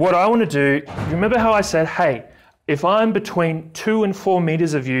 What I want to do, remember how I said, hey, if I'm between 2 and 4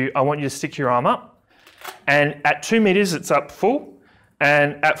 meters of you, I want you to stick your arm up. And at 2 meters, it's up full.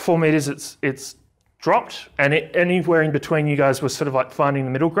 And at 4 meters, it's dropped. And anywhere in between, you guys were sort of like finding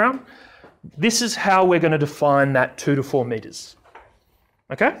the middle ground. This is how we're going to define that 2 to 4 meters.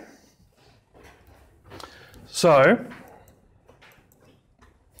 Okay? So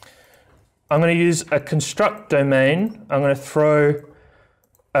I'm going to use a construct domain. I'm going to throw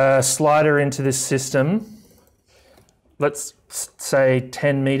a slider into this system. Let's say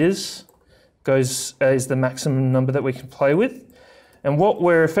 10 meters is the maximum number that we can play with. And what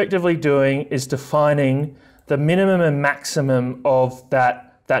we're effectively doing is defining the minimum and maximum of that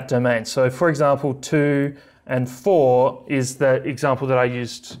domain. So for example, 2 and 4 is the example that I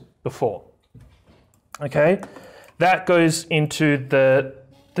used before. Okay, that goes into the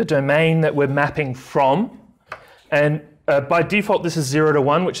domain that we're mapping from. And by default, this is 0 to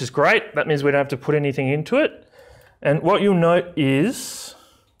 1, which is great. That means we don't have to put anything into it. And what you'll note is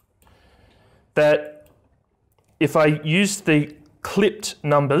that if I use the clipped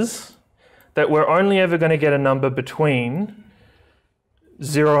numbers, that we're only ever going to get a number between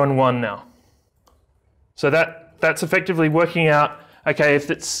 0 and 1 now. So that's effectively working out, okay,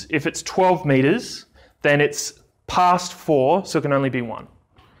 if it's 12 meters, then it's past 4, so it can only be 1.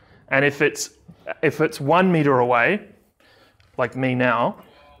 And if it's 1 meter away, like me now,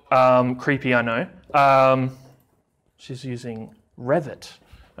 creepy, I know. She's using Revit.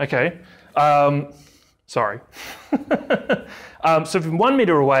 Okay. Sorry. So from 1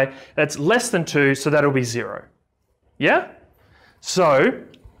 meter away, that's less than 2, so that'll be 0. Yeah? So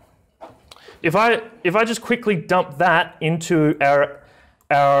if I just quickly dump that into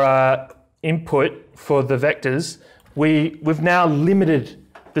our input for the vectors, we've now limited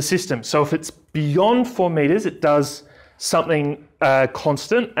the system. So if it's beyond 4 meters, it does something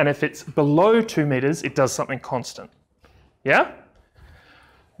constant, and if it's below 2 meters, it does something constant. Yeah?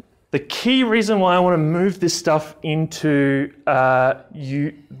 The key reason why I want to move this stuff into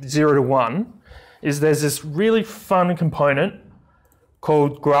 0 to 1 is there's this really fun component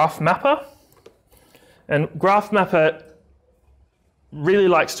called Graph Mapper. And Graph Mapper really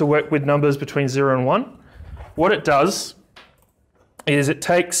likes to work with numbers between 0 and 1. What it does is it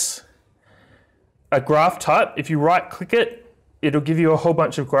takes a graph type. If you right click it, it'll give you a whole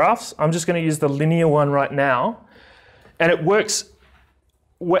bunch of graphs. I'm just going to use the linear one right now. And it works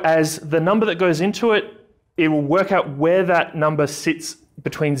as the number that goes into it, it will work out where that number sits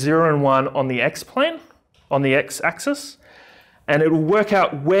between 0 and 1 on the x-plane, on the x-axis. And it will work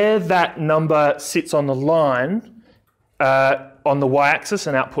out where that number sits on the line on the y-axis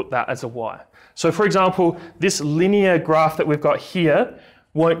and output that as a y. So for example, this linear graph that we've got here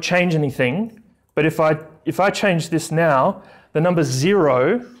won't change anything, but if I change this now, the number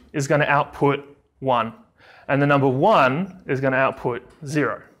 0 is going to output 1, and the number 1 is going to output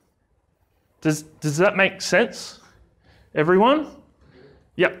 0. Does that make sense, everyone?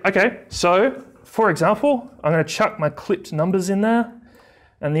 Yeah, okay. So for example, I'm going to chuck my clipped numbers in there,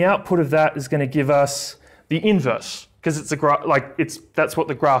 and the output of that is going to give us the inverse, because it's a graph, that's what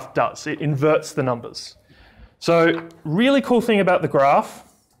the graph does. It inverts the numbers. So really cool thing about the graph.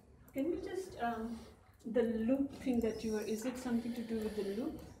 Can you just, the loop thing that is it something to do with the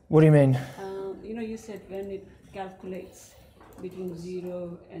loop? What do you mean? You know, you said when it calculates between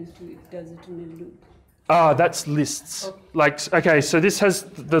 0 and 2, it does it in a loop. Ah, that's lists. Okay. Okay, so this has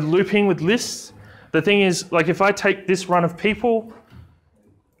the looping with lists. The thing is, like if I take this run of people,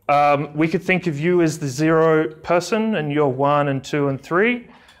 we could think of you as the 0 person and you're 1 and 2 and 3.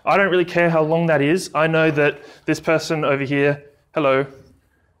 I don't really care how long that is. I know that this person over here, hello,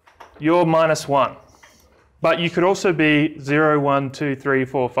 you're -1. But you could also be 0, 1, 2, 3,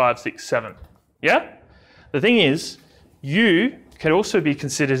 4, 5, 6, 7. Yeah? The thing is, you can also be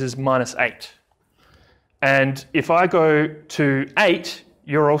considered as -8. And if I go to 8,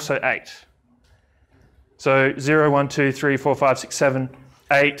 you're also 8. So 0, 1, 2, 3, 4, 5, 6, 7,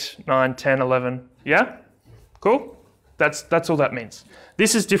 8, 9, 10, 11. Yeah? Cool? That's all that means.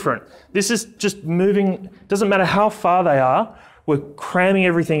 This is different. This is just moving, doesn't matter how far they are, we're cramming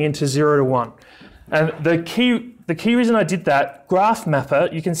everything into 0 to 1. And the key reason I did that, Graph Mapper,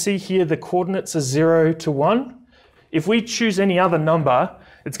 you can see here the coordinates are 0 to 1. If we choose any other number,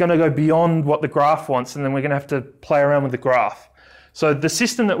 it's going to go beyond what the graph wants, and then we're going to have to play around with the graph. So the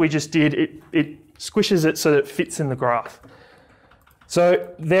system that we just did, it squishes it so that it fits in the graph. So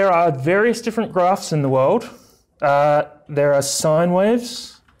there are various different graphs in the world. There are sine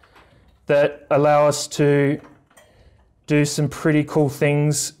waves that allow us to do some pretty cool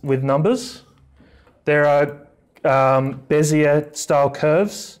things with numbers. There are Bezier-style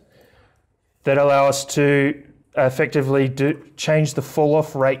curves that allow us to effectively change the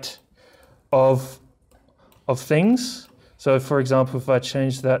fall-off rate of things. So for example, if I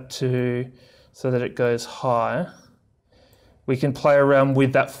change that so that it goes high, we can play around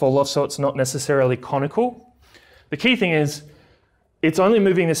with that fall-off so it's not necessarily conical. The key thing is it's only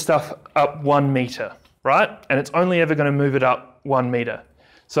moving this stuff up 1 meter, right? And it's only ever going to move it up 1 meter.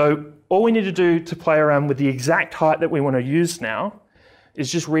 So all we need to do to play around with the exact height that we want to use now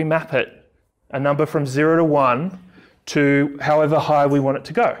is just remap it, a number from 0 to 1 to however high we want it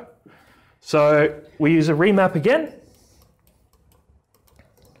to go. So we use a remap again.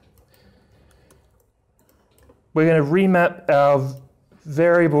 We're going to remap our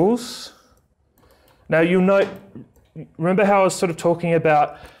variables. Now you'll note, remember how I was sort of talking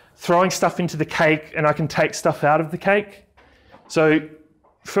about throwing stuff into the cake and I can take stuff out of the cake? So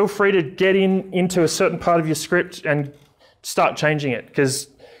feel free to get into a certain part of your script and start changing it, because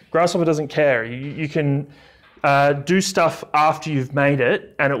Grasshopper doesn't care. You can do stuff after you've made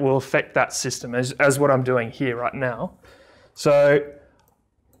it and it will affect that system, as what I'm doing here right now. So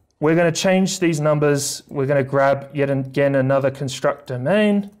we're going to change these numbers. We're going to grab yet again another construct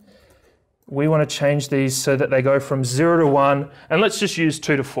domain. We want to change these so that they go from 0 to 1, and let's just use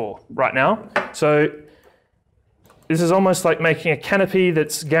 2 to 4 right now. So this is almost like making a canopy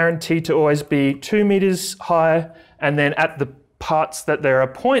that's guaranteed to always be 2 meters high, and then at the parts that there are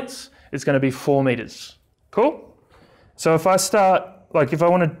points, it's going to be 4 meters. Cool? So if I start, like if I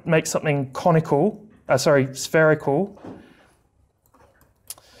want to make something spherical,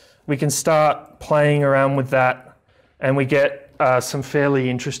 we can start playing around with that, and we get some fairly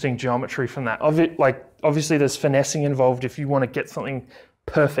interesting geometry from that. Obviously there's finessing involved if you want to get something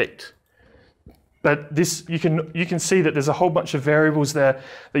perfect. But this, you can see that there's a whole bunch of variables there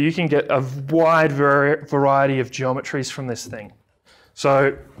that you can get a wide variety of geometries from this thing.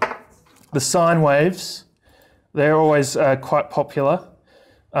 So the sine waves, they're always quite popular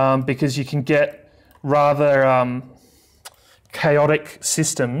because you can get rather chaotic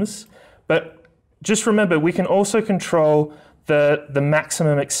systems. But just remember, we can also control the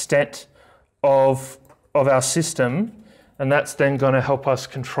maximum extent of our system, and that's then going to help us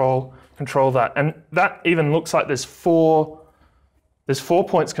control that. And that even looks like there's 4 There's 4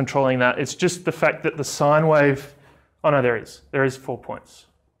 points controlling that. It's just the fact that the sine wave, oh no, there is. There is 4 points.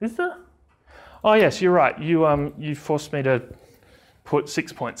 Is there? Oh yes, you're right. You forced me to put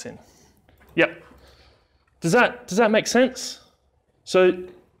 6 points in. Yep. Does that make sense? So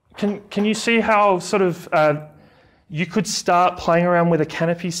can you see how sort of you could start playing around with a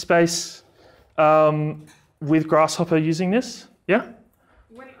canopy space with Grasshopper using this? Yeah?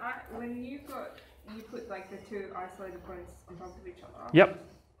 When you put like the two isolated points on top of each other. Yep.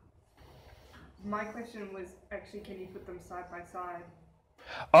 My question was actually, can you put them side by side?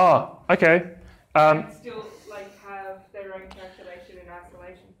 Oh, okay. And still like have their own calculation in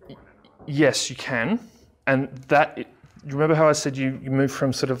isolation from one another. Yes, you can. And you remember how I said you move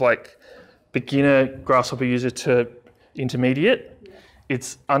from sort of like beginner Grasshopper user to intermediate? Yeah.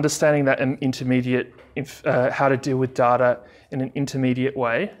 It's understanding that intermediate, how to deal with data in an intermediate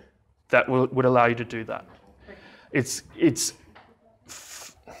way that would allow you to do that. Okay.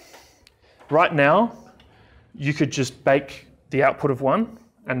 Right now, you could just bake the output of one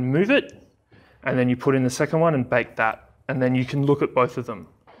and move it, and then you put in the second one and bake that, and then you can look at both of them.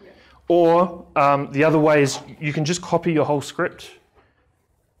 Yeah. Or the other way is you can just copy your whole script,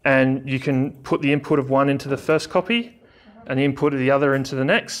 and you can put the input of one into the first copy, and the input of the other into the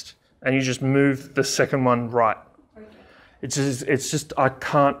next, and you just move the second one right. Okay. It's just I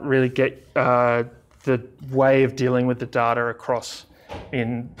can't really get the way of dealing with the data across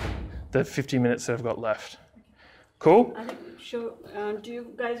in the 50 minutes that I've got left. Cool? I think, sure. Do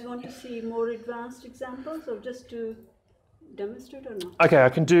you guys want to see more advanced examples, or just to demonstrate, or not? Okay, I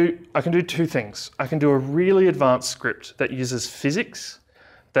can do 2 things. I can do a really advanced script that uses physics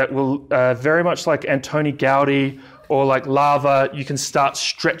that will very much like Antoni Gaudi or like lava. You can start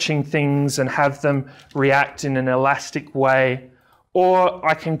stretching things and have them react in an elastic way. Or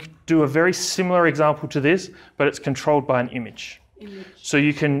I can do a very similar example to this, but it's controlled by an image. So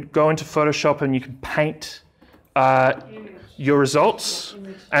you can go into Photoshop and you can paint your results,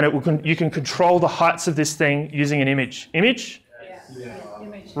 and you can control the heights of this thing using an image. Image? Yeah.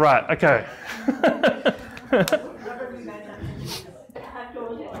 Image. Right, okay.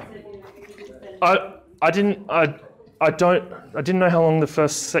 I didn't know how long the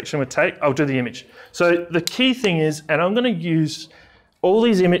first section would take. I'll do the image. So the key thing is, and I'm going to use all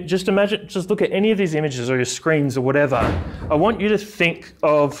these images, just look at any of these images or your screens or whatever. I want you to think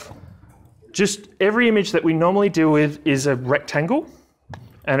of just every image that we normally deal with is a rectangle.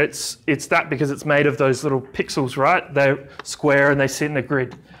 And it's that because it's made of those little pixels, right? They're square and they sit in a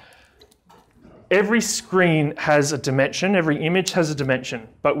grid. Every screen has a dimension, every image has a dimension,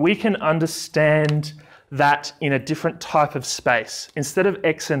 but we can understand that in a different type of space. Instead of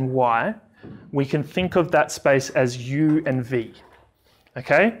X and Y, we can think of that space as U and V.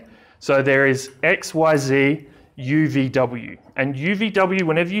 Okay? So there is X, Y, Z, U, V, W. And U, V, W,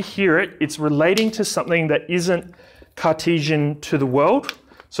 whenever you hear it, it's relating to something that isn't Cartesian to the world.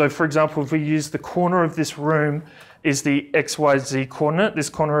 So for example, if we use the corner of this room is the X, Y, Z coordinate, this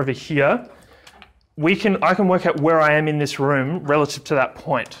corner over here, I can work out where I am in this room relative to that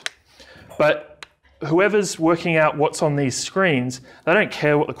point. But whoever's working out what's on these screens, they don't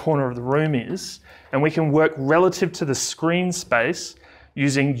care what the corner of the room is, and we can work relative to the screen space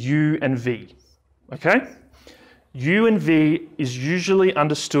using U and V, okay? U and V is usually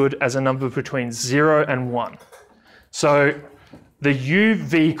understood as a number between 0 and 1. So the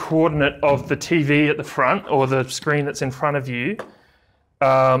UV coordinate of the TV at the front, or the screen that's in front of you,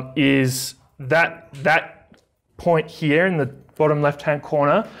 is that point here in the bottom left-hand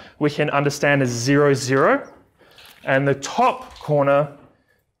corner, we can understand as 0, 0. And the top corner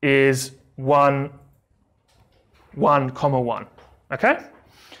is 1, 1, 1. Okay?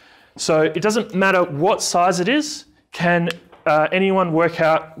 So it doesn't matter what size it is. Can anyone work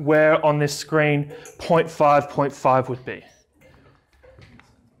out where on this screen 0.5 would be?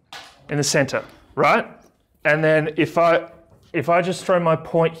 In the center, right? And then if I just throw my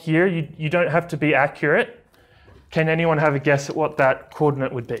point here, you don't have to be accurate. Can anyone have a guess at what that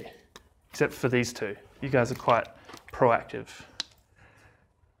coordinate would be? Except for these two. You guys are quite proactive.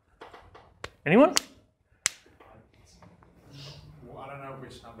 Anyone? Well, I don't know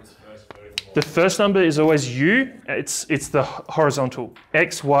which number's first vertical. The first number is always U. It's the horizontal.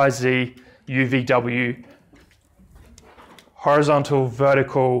 X, Y, Z, U, V, W. Horizontal,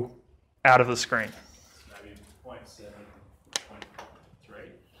 vertical, out of the screen. Maybe 0.7,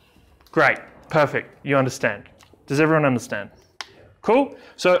 0.3. Great, perfect, you understand. Does everyone understand? Yeah. Cool.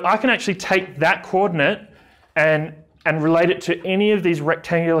 So I can actually take that coordinate and relate it to any of these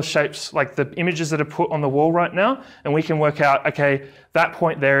rectangular shapes, like the images that are put on the wall right now, and we can work out, okay, that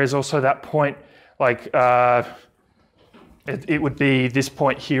point there is also that point, like it would be this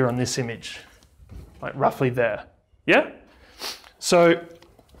point here on this image, like roughly there. Yeah? So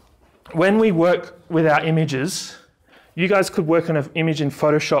when we work with our images, you guys could work on an image in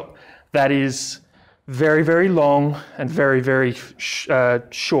Photoshop that is very, very long and very, very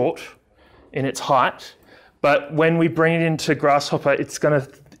short in its height. But when we bring it into Grasshopper, it's going to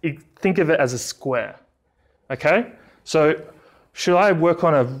think of it as a square. Okay? So should I work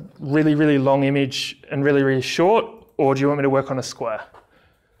on a really, really long image and really, really short, or do you want me to work on a square?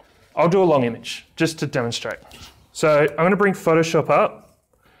 I'll do a long image just to demonstrate. So I'm going to bring Photoshop up.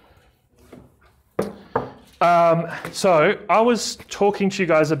 So I was talking to you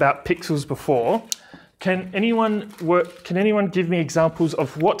guys about pixels before. Can anyone give me examples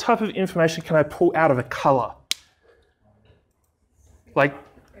of what type of information can I pull out of a color? Like,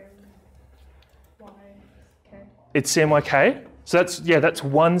 it's CMYK. So that's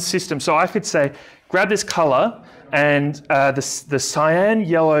one system. So I could say, grab this color, and the cyan,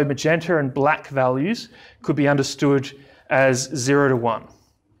 yellow, magenta, and black values could be understood as 0 to 1.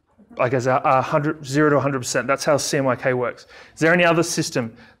 Like as 0 to 100%. That's how CMYK works. Is there any other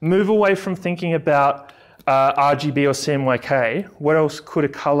system? Move away from thinking about RGB or CMYK. What else could a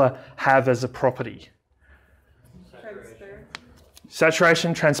color have as a property?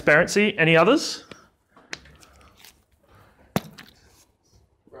 Saturation, transparency. Any others?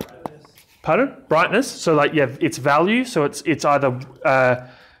 Pardon? Brightness. So like you have its value. So it's either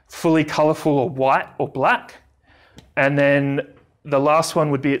fully colorful or white or black. And then the last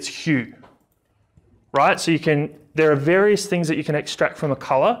one would be its hue. Right? So there are various things that you can extract from a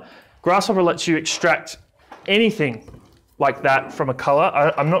color. Grasshopper lets you extract anything like that from a color.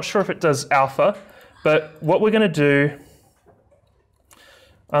 I'm not sure if it does alpha, but what we're going to do,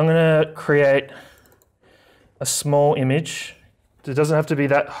 I'm going to create a small image. It doesn't have to be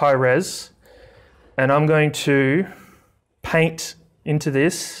that high res. And I'm going to paint into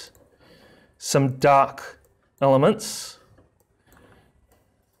this some dark elements.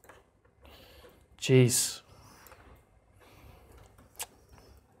 Jeez.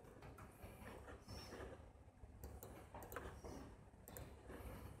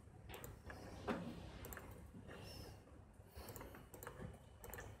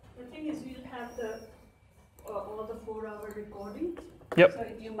 The thing is, we'll have all the 4-hour recording. Yep. So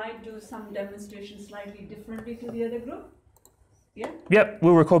you might do some demonstrations slightly differently to the other group. Yeah? Yep,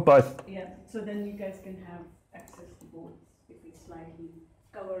 we'll record both. Yeah. So then you guys can have access to both if we slightly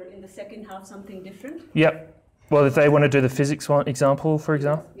cover in the second half something different. Yep. Well, if they want to do the physics one example, for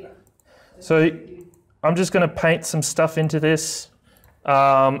example. Yeah. So I'm just going to paint some stuff into this.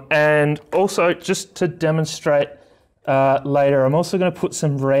 And also, just to demonstrate later, I'm also going to put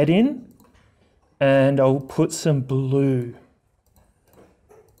some red in. And I'll put some blue.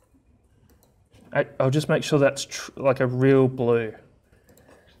 I'll just make sure that's like a real blue.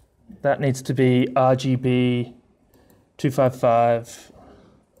 That needs to be RGB 255.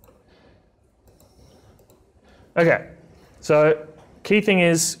 Okay, so key thing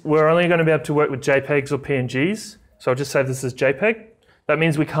is we're only going to be able to work with JPEGs or PNGs. So I'll just save this as JPEG. That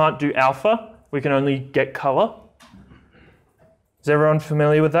means we can't do alpha. We can only get color. Is everyone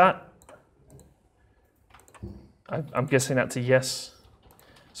familiar with that? I'm guessing that's a yes.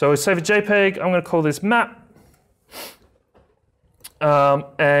 So we'll save a JPEG. I'm going to call this map.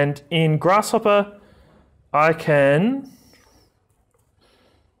 And in Grasshopper, I can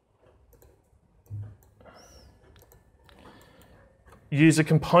use a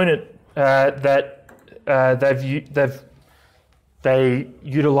component that they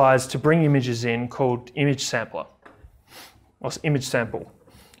utilize to bring images in called image sampler, or image sample.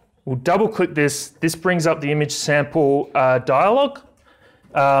 We'll double click this. This brings up the image sample dialog,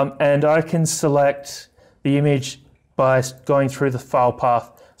 and I can select the image by going through the file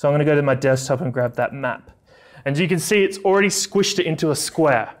path. So I'm going to go to my desktop and grab that map. And you can see it's already squished it into a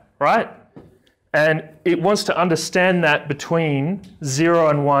square, right? And it wants to understand that between 0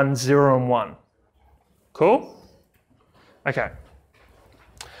 and 1, 0 and 1. Cool? Okay.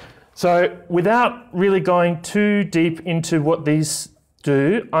 So without really going too deep into what these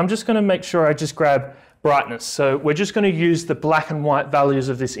do, I'm just going to make sure I just grab brightness. So we're just going to use the black and white values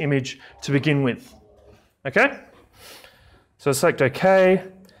of this image to begin with. Okay? So select OK.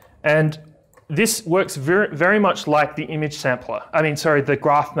 And this works very, very much like the image sampler. The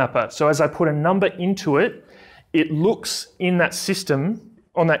graph mapper. So as I put a number into it, it looks in that system,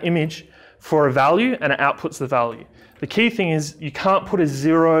 on that image, for a value, and it outputs the value. The key thing is you can't put a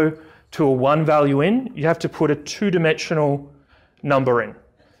 0 to a 1 value in. You have to put a two-dimensional number in.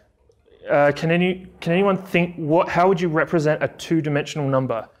 Can anyone think how would you represent a two-dimensional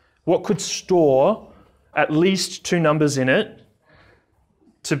number? What could store at least 2 numbers in it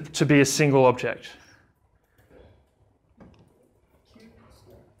to be a single object.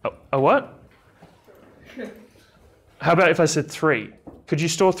 A what? How about if I said 3? Could you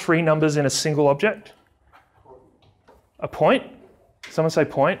store 3 numbers in a single object? A point? Someone say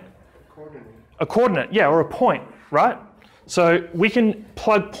point? A coordinate, yeah, or a point, right? So we can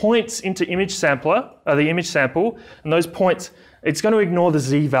plug points into image sampler, the image sample, and those points, it's going to ignore the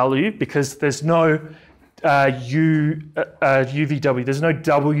z value because there's no UVW, there's no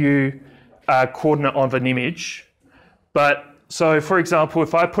W coordinate of an image. But so for example,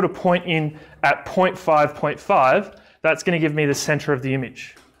 if I put a point in at 0.5, 0.5, that's going to give me the center of the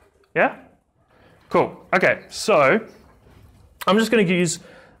image. Yeah? Cool. Okay, so I'm just going to use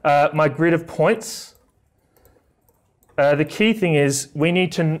my grid of points. The key thing is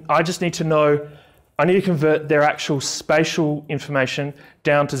I just need to know, I need to convert their actual spatial information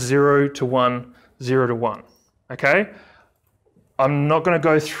down to 0 to 1, 0 to 1. Okay? I'm not going to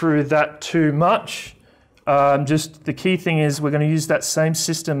go through that too much. Just the key thing is we're going to use that same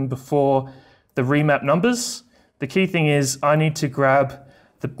system before the remap numbers. The key thing is I need to grab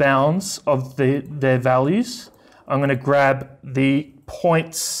the bounds of their values. I'm going to grab the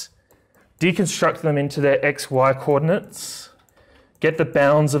points, deconstruct them into their x, y coordinates, get the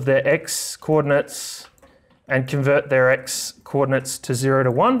bounds of their x coordinates, and convert their x coordinates to 0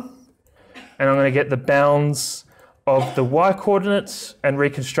 to 1. And I'm going to get the bounds of the y coordinates and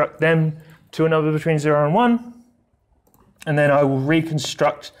reconstruct them to a number between 0 and 1. And then I will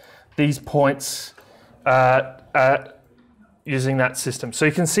reconstruct these points using that system. So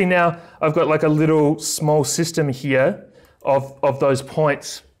you can see now I've got like a little small system here of those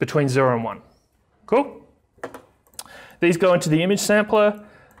points between 0 and 1. Cool? These go into the image sampler.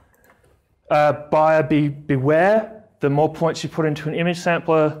 Buyer beware. The more points you put into an image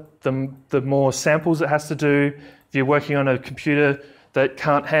sampler, the more samples it has to do. If you're working on a computer that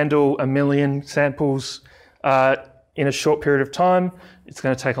can't handle 1 million samples in a short period of time, it's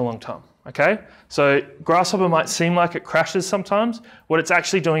going to take a long time. Okay? So Grasshopper might seem like it crashes sometimes. What it's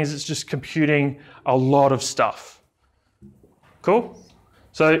actually doing is it's just computing a lot of stuff. Cool?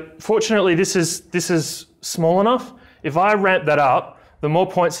 So fortunately, this is small enough. If I ramp that up, the more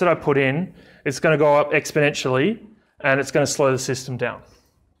points that I put in, it's going to go up exponentially, and it's going to slow the system down.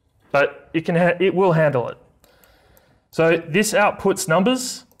 But it will handle it. So this outputs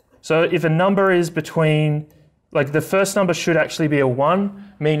numbers. So if a number is between, like the first number should actually be a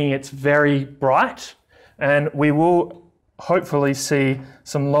 1, meaning it's very bright, and we will hopefully see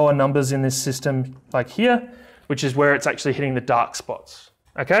some lower numbers in this system like here, which is where it's actually hitting the dark spots.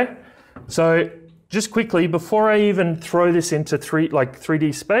 Okay? So just quickly, before I even throw this into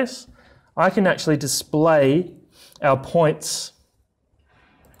 3D space, I can actually display our points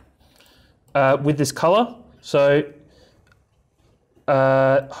with this color. So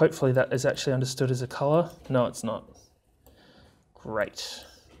hopefully that is actually understood as a color. No, it's not. Great.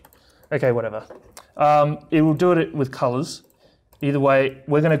 Okay, whatever. It will do it with colors. Either way,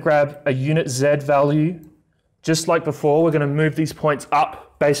 we're going to grab a unit Z value. Just like before, we're going to move these points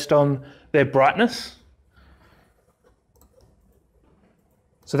up based on their brightness.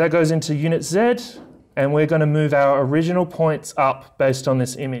 So that goes into unit Z, and we're going to move our original points up based on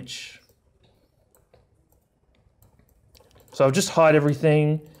this image. So I'll just hide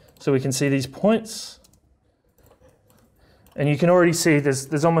everything so we can see these points. And you can already see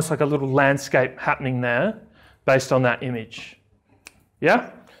there's almost like a little landscape happening there based on that image.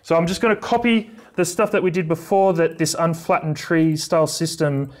 Yeah? So I'm just going to copy the stuff that we did before, this unflattened tree style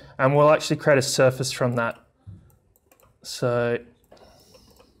system, and we'll actually create a surface from that. So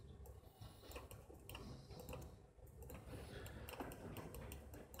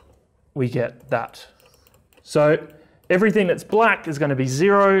we get that. So everything that's black is going to be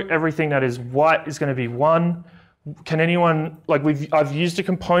 0. Everything that is white is going to be 1. Can anyone, I've used a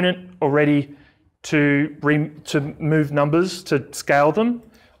component already to move numbers, to scale them.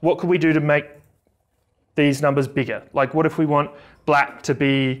 What could we do to make these numbers bigger? Like what if we want black to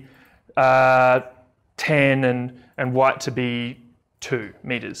be 10 and white to be 2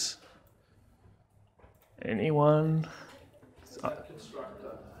 meters? Anyone?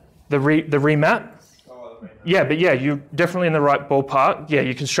 The remap? Yeah, but yeah, you're definitely in the right ballpark. Yeah,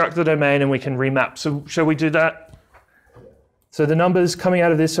 you construct the domain and we can remap. So shall we do that? So the numbers coming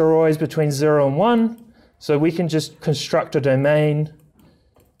out of this are always between 0 and 1. So we can just construct a domain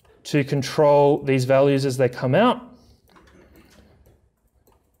to control these values as they come out.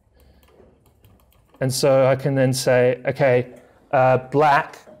 And so I can then say, okay,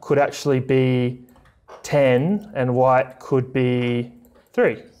 black could actually be 10 and white could be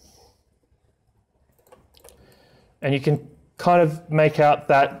 3. And you can kind of make out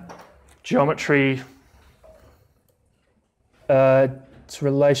that geometry, its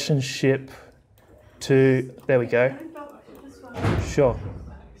relationship to, there we go. Can I talk to this one? Sure.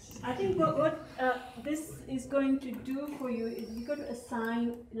 I think what this is going to do for you is you're going to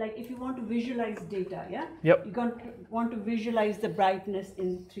assign, like if you want to visualize data, yeah? Yep. You're going to want to visualize the brightness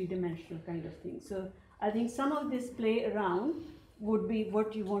in three-dimensional kind of thing. So I think some of this play around would be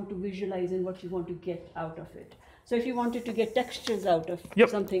what you want to visualize and what you want to get out of it. So if you wanted to get textures out of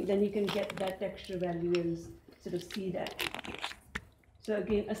something, then you can get that texture value and sort of see that. So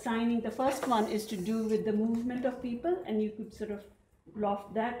again, assigning the first one is to do with the movement of people, and you could sort of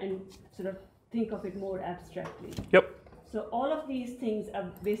loft that and sort of think of it more abstractly. Yep. So all of these things are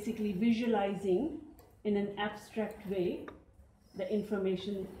basically visualizing in an abstract way the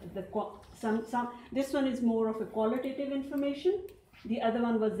information. This one is more of a qualitative information. The other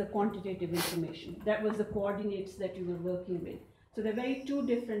one was the quantitative information. That was the coordinates that you were working with. So they're very two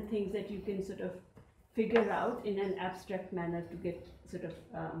different things that you can sort of figure out in an abstract manner to get sort of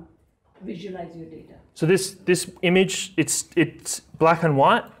visualize your data. So this image, it's black and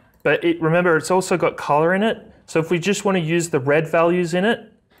white, but remember it's also got color in it. So if we just want to use the red values in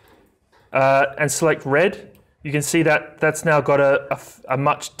it and select red, you can see that that's now got a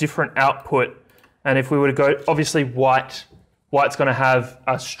much different output. And if we were to go, obviously white's going to have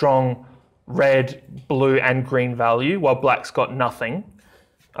a strong red, blue, and green value, while black's got nothing.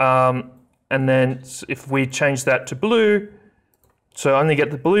 And then if we change that to blue, so only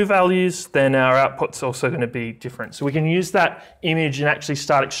get the blue values, then our output's also going to be different. So we can use that image and actually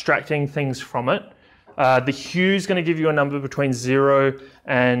start extracting things from it. The hue is going to give you a number between 0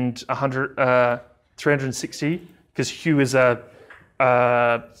 and 360, because hue is a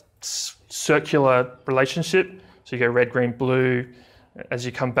circular relationship. So you go red, green, blue. As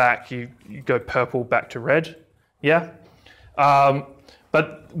you come back, you go purple back to red. Yeah.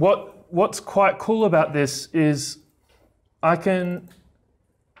 But what's quite cool about this is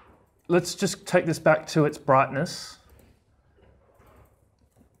let's just take this back to its brightness.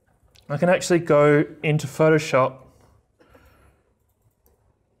 I can actually go into Photoshop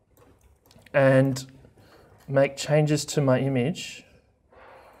and make changes to my image.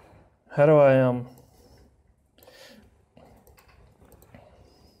 How do I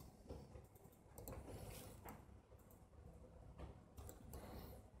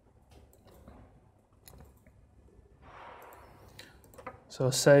So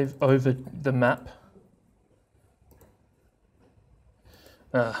I'll save over the map.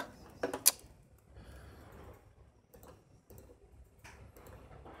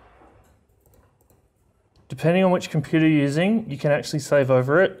 Depending on which computer you're using, you can actually save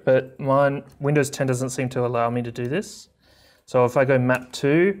over it, but mine, Windows 10 doesn't seem to allow me to do this. So if I go map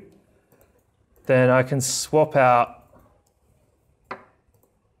 2, then I can swap out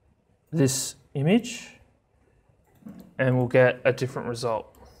this image and we'll get a different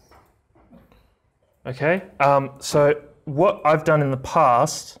result. Okay, so what I've done in the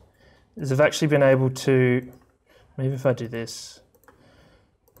past is I've actually been able to, maybe if I do this,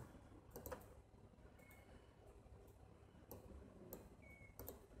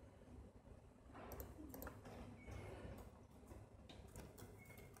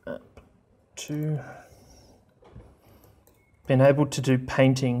 been able to do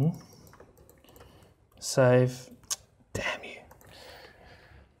painting, save. Damn you.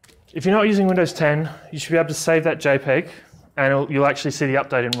 If you're not using Windows 10, you should be able to save that JPEG and you'll actually see the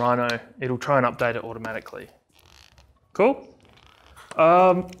update in Rhino. It'll try and update it automatically. Cool?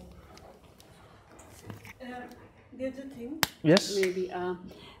 The other thing, Yes? maybe,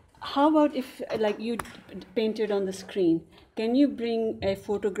 how about if like you painted on the screen, can you bring a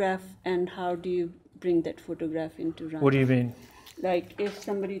photograph, and how do you bring that photograph into Rhino? What do you mean? Like if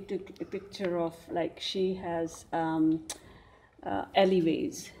somebody took a picture of, like she has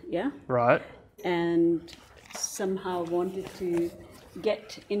alleyways, yeah? Right. And somehow wanted to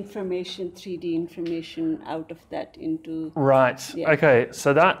get information, 3D information out of that into... Right. Yeah. Okay,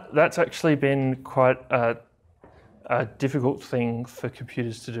 so that's actually been quite a difficult thing for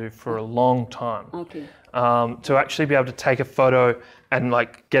computers to do for a long time. Okay. To actually be able to take a photo and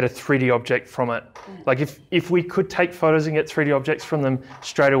like get a 3D object from it. Like if we could take photos and get 3D objects from them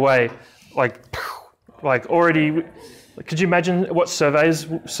straight away, like already, could you imagine what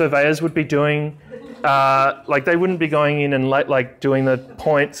surveyors would be doing? Like they wouldn't be going in and like doing the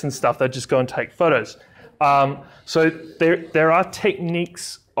points and stuff. They'd just go and take photos. So there are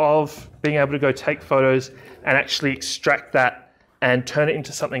techniques of being able to go take photos and actually extract that and turn it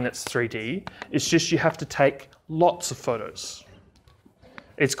into something that's 3D. It's just you have to take lots of photos.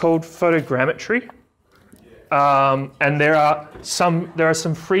 It's called photogrammetry. And there are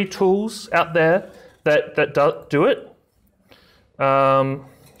some free tools out there that do it.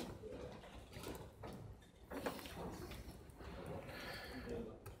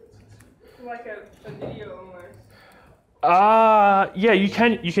 Like a video almost. Yeah, you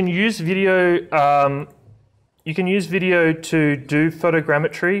can use video. You can use video to do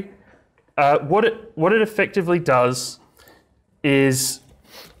photogrammetry. What it effectively does is,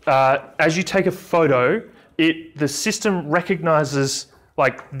 as you take a photo, the system recognizes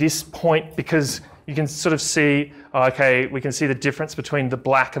like this point because you can sort of see, okay, we can see the difference between the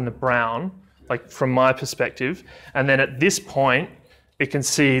black and the brown, like from my perspective, and then at this point, it can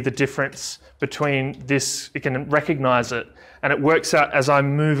see the difference between this, it can recognize it, and it works out as I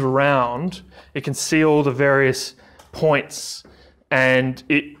move around, it can see all the various points and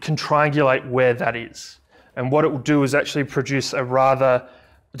it can triangulate where that is. And what it will do is actually produce a rather,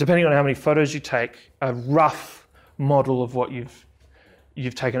 depending on how many photos you take, a rough model of what you've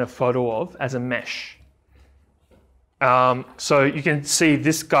taken a photo of as a mesh. So you can see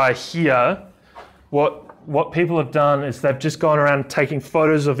this guy here, what people have done is they've just gone around taking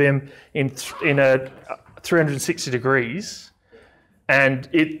photos of him in a 360 degrees, and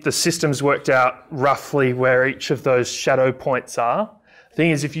the system's worked out roughly where each of those shadow points are. The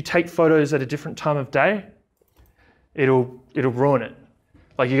thing is, if you take photos at a different time of day, it'll ruin it.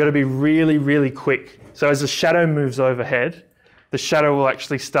 Like, you've got to be really, really quick. So as the shadow moves overhead, the shadow will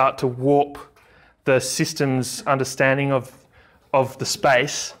actually start to warp the system's understanding of the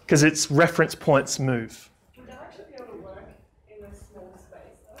space because its reference points move. Would that actually be able to work in a small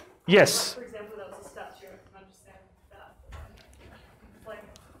space though? Yes. For example, there was a statue, I can understand that. It's like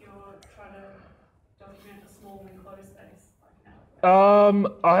you're trying to document a small enclosed space like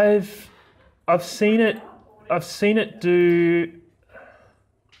now. I've seen it do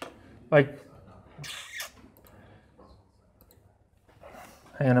like,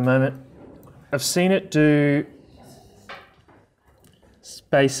 hang on a moment. I've seen it do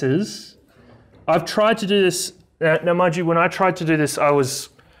spaces. I've tried to do this. Now, mind you, when I tried to do this, I was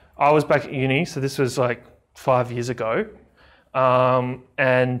back at uni, so this was like 5 years ago,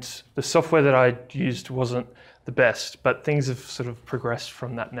 and the software that I used wasn't the best. But things have sort of progressed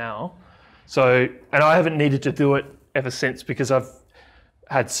from that now. So, and I haven't needed to do it ever since because I've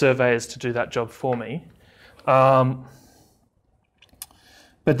had surveyors to do that job for me. But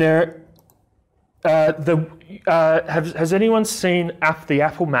there. Has anyone seen the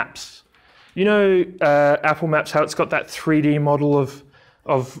Apple Maps? You know Apple Maps, how it's got that 3D model of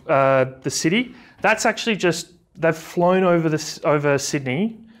the city? That's actually just, they've flown over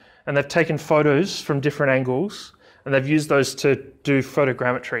Sydney and they've taken photos from different angles and they've used those to do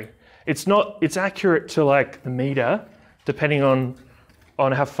photogrammetry. It's accurate to like the meter, depending on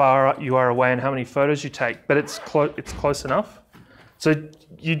how far you are away and how many photos you take, but it's close enough. So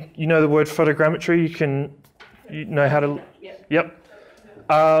you know the word photogrammetry, you know how to, yep.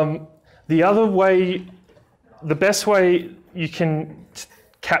 The best way you can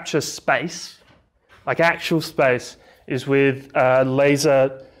capture space, like actual space, is with a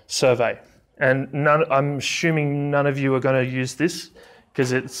laser survey. And I'm assuming none of you are going to use this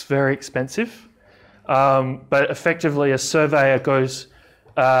because it's very expensive. But effectively a surveyor goes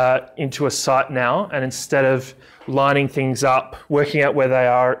into a site now, and instead of lining things up, working out where they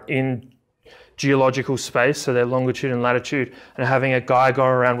are in geological space, so their longitude and latitude, and having a guy go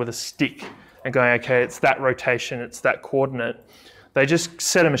around with a stick and going, okay, it's that rotation, it's that coordinate. They just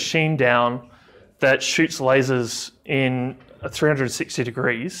set a machine down that shoots lasers in 360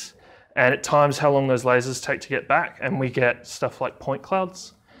 degrees, and it times how long those lasers take to get back, and we get stuff like point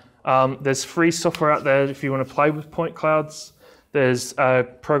clouds. There's free software out there if you want to play with point clouds. There's a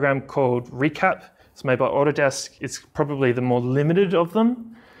program called Recap. It's made by Autodesk. It's probably the more limited of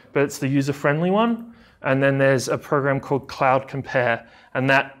them, but it's the user-friendly one. And then there's a program called Cloud Compare, and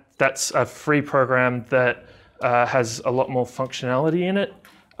that's a free program that has a lot more functionality in it.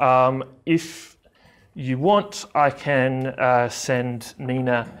 If you want, I can send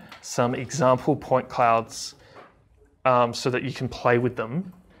Nina some example point clouds so that you can play with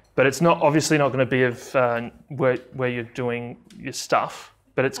them. But it's obviously not going to be of where you're doing your stuff,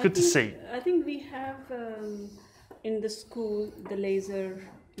 but it's good to see. I think we have in the school,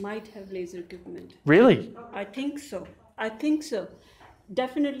 might have laser equipment. Really? I think so.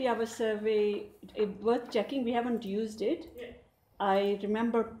 Definitely our survey, worth checking. We haven't used it. I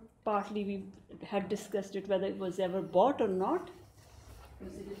remember partly we had discussed it, whether it was ever bought or not.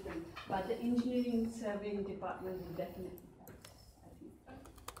 But the engineering surveying department will definitely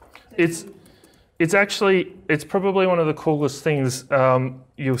have. it's probably one of the coolest things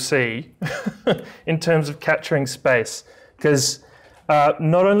you'll see in terms of capturing space, because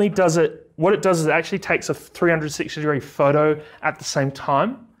not only does what it does is it actually takes a 360-degree photo at the same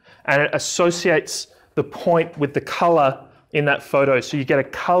time, and it associates the point with the color in that photo. So you get a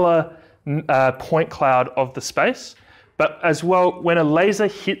color point cloud of the space. But as well, when a laser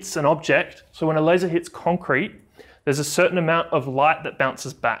hits an object, so when a laser hits concrete, there's a certain amount of light that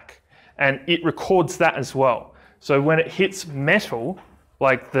bounces back, and it records that as well. So when it hits metal,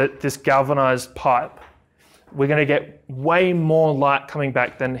 like this galvanized pipe, we're going to get way more light coming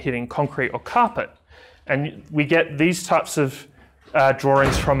back than hitting concrete or carpet. And we get these types of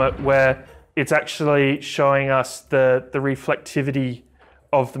drawings from it where it's actually showing us the reflectivity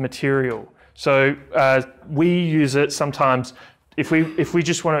of the material. So we use it sometimes if we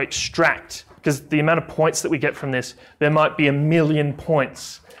just want to extract, because the amount of points that we get from this, there might be 1 million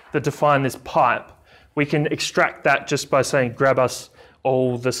points that define this pipe. We can extract that just by saying grab us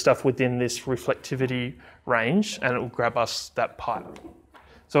all the stuff within this reflectivity range, and it will grab us that pipe.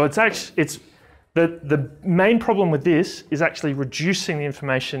 So the main problem with this is actually reducing the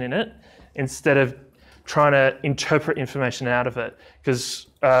information in it instead of trying to interpret information out of it. Because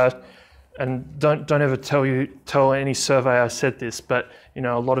and don't ever tell any survey I said this, but a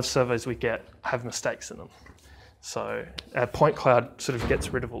lot of surveys we get have mistakes in them. So point cloud sort of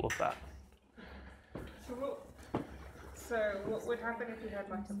gets rid of all of that. So what would happen if you had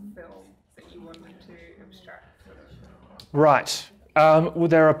like a film that you wanted to abstract? Right. Well,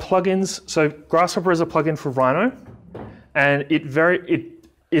 there are plugins. So Grasshopper is a plugin for Rhino, and it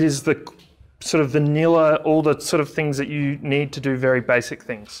is the sort of vanilla, all the sort of things that you need to do very basic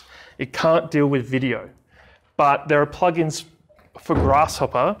things. It can't deal with video, but there are plugins for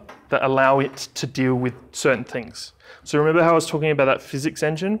Grasshopper that allow it to deal with certain things. So remember how I was talking about that physics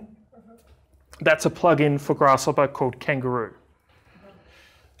engine? That's a plugin for Grasshopper called Kangaroo.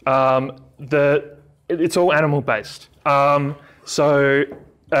 It's all animal based. So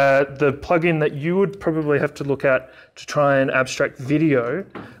the plugin that you would probably have to look at to try and abstract video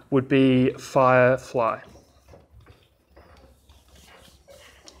would be Firefly.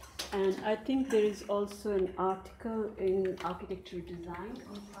 And I think there is also an article in architecture design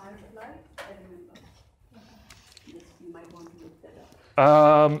on Firefly. I remember. Yes, you might want to look that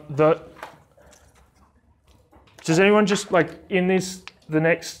up. Does anyone just in the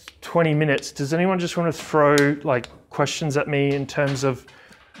next 20 minutes? Does anyone just want to throw questions at me in terms of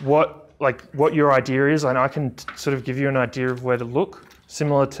what your idea is, and I can sort of give you an idea of where to look,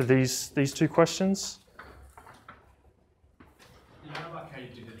 similar to these two questions? You know, like how you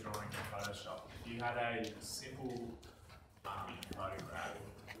did the drawing in Photoshop. If you had a simple photograph,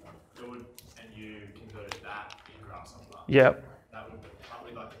 and you converted that in Grasshopper. Yep. That would be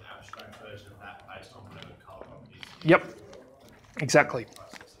probably like an abstract version of that based on whatever color is. Yep. Exactly.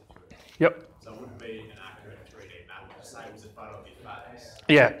 Yep. So it wouldn't be an accurate 3D map. It would say it was a photo of your face.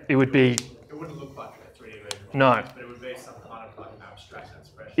 Yeah, it would be. It wouldn't look like a 3D version. No. But it would be some kind of abstract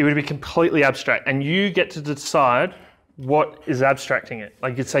expression. It would be completely abstract, and you get to decide what is abstracting it.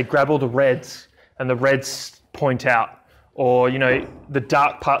 Like you'd say, grab all the reds, and the reds point out, or the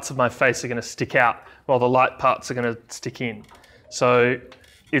dark parts of my face are going to stick out, while the light parts are going to stick in. So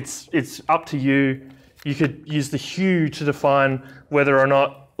it's up to you. You could use the hue to define whether or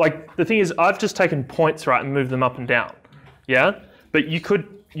not. The thing is, I've just taken points, right, and moved them up and down. Yeah, but you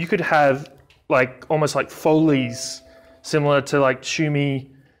could have almost like Foley's, similar to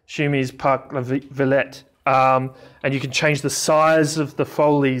Shumi's Parc la Villette, and you can change the size of the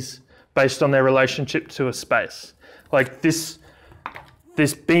Foley's based on their relationship to a space. Like this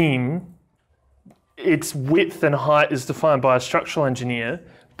beam, its width and height is defined by a structural engineer,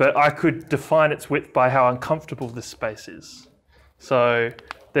 but I could define its width by how uncomfortable this space is. So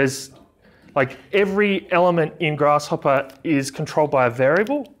there's every element in Grasshopper is controlled by a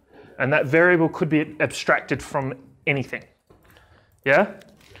variable, and that variable could be abstracted from anything. Yeah?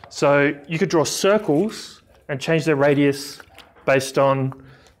 So you could draw circles and change their radius based on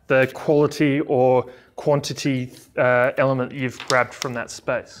the quality or quantity element you've grabbed from that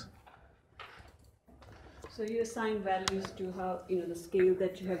space. So you assign values to how, the scale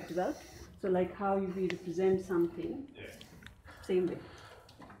that you have developed. So how you represent something, same way.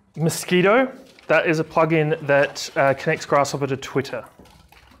 Mosquito, that is a plugin that connects Grasshopper to Twitter.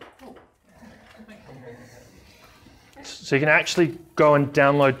 So you can actually go and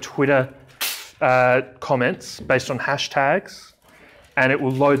download Twitter comments based on hashtags, and it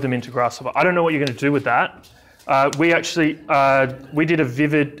will load them into Grasshopper. I don't know what you're going to do with that. We did a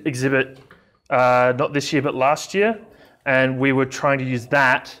Vivid exhibit, not this year, but last year, and we were trying to use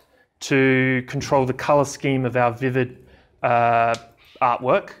that to control the color scheme of our Vivid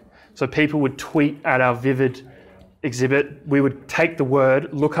artwork. So people would tweet at our Vivid exhibit. We would take the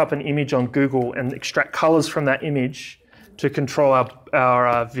word, look up an image on Google, and extract colors from that image to control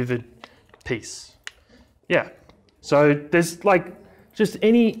our Vivid piece. Yeah. So there's like just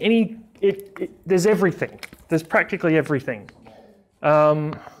there's everything. There's practically everything.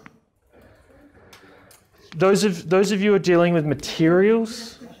 Those of you who are dealing with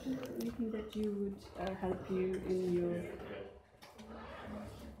materials. Anything that you would help you in your.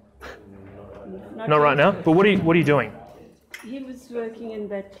 Not right now. But what are you doing? He was working in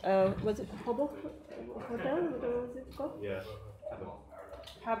that. Was it Hobo Hotel? What was it called? Yeah.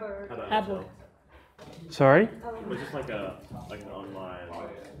 Habbo. Sorry. It was just like an online.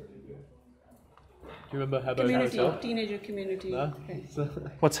 Do you remember Habbo Community, Hotel? teenager community. No? Okay.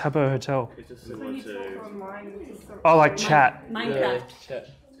 What's Habbo Hotel? It's just similar to. Online, which is Oh, like chat. Minecraft. Chat.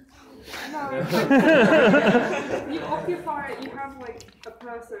 No. You occupy, you have like a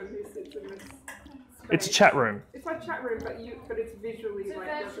person who sits in this space. It's a chat room. It's like chat room, but it's visually like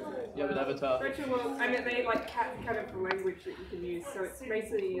You have an avatar. virtual world, and they like kind of the language that you can use. So it's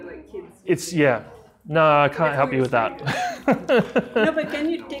basically like kids. It's yeah. No, I can't help you with that. No, but can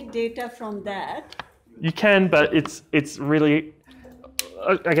you take data from that? You can, but it's really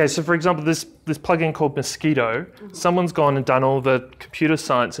okay. So, for example, this plugin called Mosquito, someone's gone and done all the computer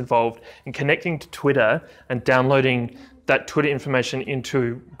science involved in connecting to Twitter and downloading that Twitter information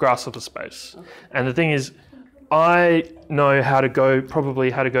into Grasshopper space. Okay. And the thing is, I know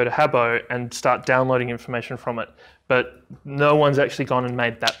probably how to go to Habbo and start downloading information from it, but no one's actually gone and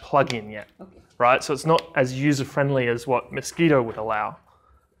made that plugin yet. Okay. Right? So it's not as user-friendly as what Mosquito would allow.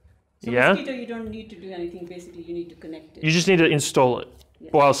 So yeah? Mosquito, you don't need to do anything. Basically, you need to connect it. You just need to install it. Yeah.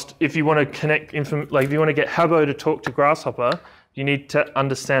 Whilst if you want to connect, if you want to get Habbo to talk to Grasshopper, you need to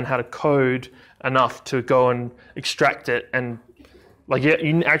understand how to code enough to go and extract it. And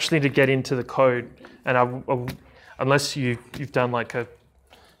you actually need to get into the code. And unless you've done like a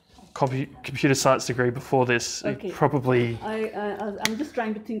computer science degree before this, okay. Probably. I'm just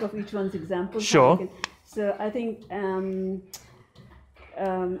trying to think of each one's examples. Sure. So I think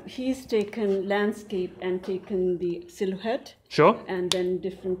he's taken landscape and taken the silhouette. Sure. And then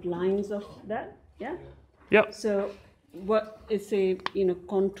different lines of that. Yeah. Yep. So what is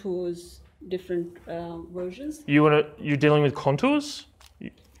contours, different versions. You're dealing with contours?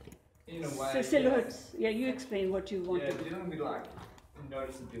 In a way. So silhouettes. Yeah, you explain what you want to do. Dealing with like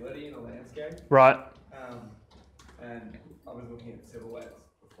noticeability in a landscape. Right. And I was looking at silhouettes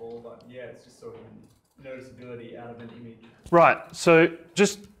before, but yeah, it's just sort of noticeability out of an image. Right. So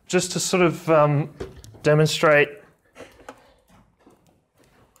just to sort of demonstrate,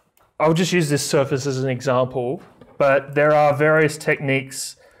 I'll just use this surface as an example, but there are various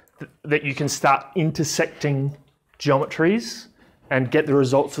techniques that you can start intersecting geometries and get the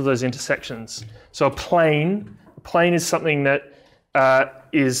results of those intersections. So a plane is something that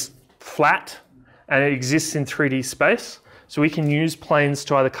is flat and it exists in 3D space. So we can use planes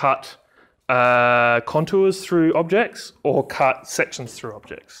to either cut contours through objects or cut sections through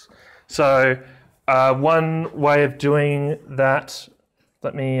objects. So one way of doing that,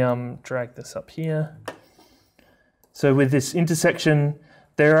 let me drag this up here. So with this intersection,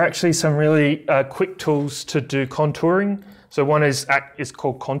 there are actually some really quick tools to do contouring. So one is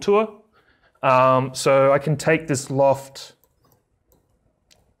called Contour. So I can take this loft,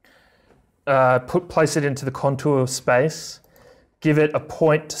 place it into the contour space, give it a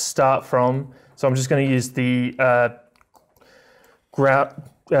point to start from. So I'm just going to use the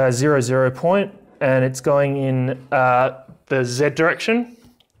 0, point, and it's going in the Z direction.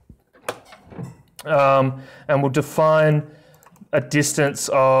 And we'll define a distance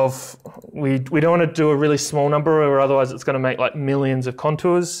of, we don't want to do a really small number or otherwise it's going to make like millions of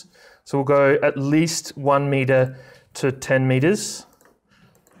contours. So we'll go at least 1 meter to 10 meters.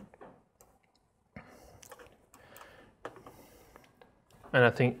 And I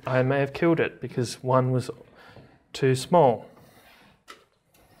think I may have killed it because 1 was too small.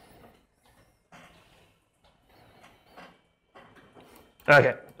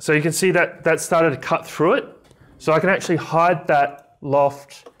 Okay, so you can see that started to cut through it. So I can actually hide that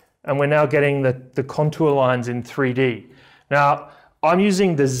loft and we're now getting the contour lines in 3D. Now, I'm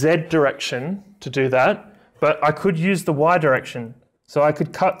using the Z direction to do that, but I could use the Y direction. So I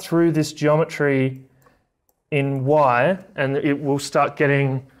could cut through this geometry in Y and it will start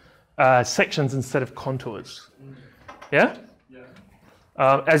getting sections instead of contours. Yeah?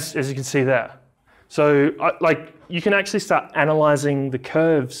 Yeah. As you can see there. So you can actually start analyzing the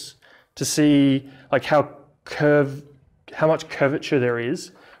curves to see like how how much curvature there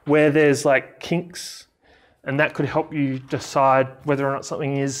is, where there's like kinks, and that could help you decide whether or not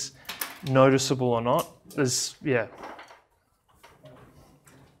something is noticeable or not. There's, yeah.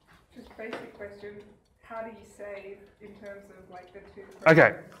 Just basic question, how do you save in terms of like the two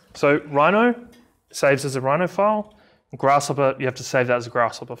Okay, programs? so Rhino saves as a Rhino file. Grasshopper, you have to save that as a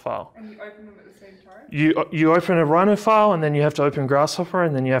Grasshopper file. And you open them at the same time? You open a Rhino file, and then you have to open Grasshopper,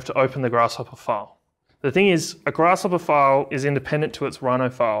 and then you have to open the Grasshopper file. The thing is, a Grasshopper file is independent to its Rhino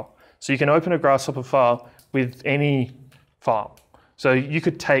file. So you can open a Grasshopper file with any file. So you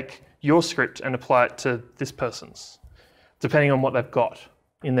could take your script and apply it to this person's, depending on what they've got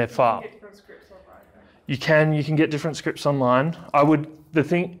in their file. You get different scripts online, right? You can get different scripts online. The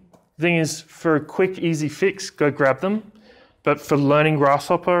thing is, for a quick, easy fix, go grab them. But for learning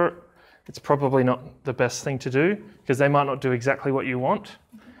Grasshopper, it's probably not the best thing to do because they might not do exactly what you want.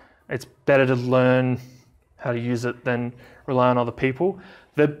 It's better to learn how to use it than rely on other people.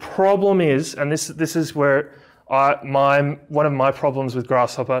 The problem is, and this is where one of my problems with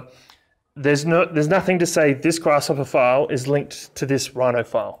Grasshopper, there's nothing to say this Grasshopper file is linked to this Rhino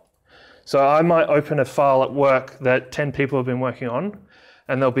file. So I might open a file at work that 10 people have been working on,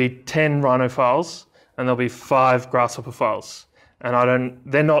 and there'll be 10 Rhino files, and there'll be 5 Grasshopper files. And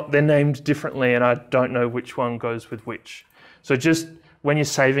they're named differently, and I don't know which one goes with which. So just when you're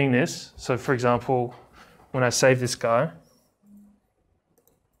saving this, so for example, when I save this guy,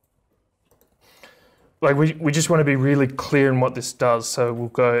 like we just want to be really clear in what this does. So we'll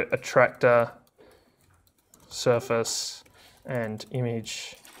go attractor, surface, and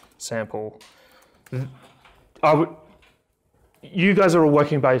image sample. You guys are all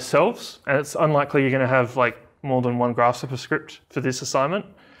working by yourselves, and it's unlikely you're going to have like more than one Grasshopper script for this assignment,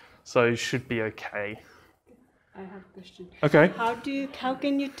 so you should be okay. I have a question. Okay. How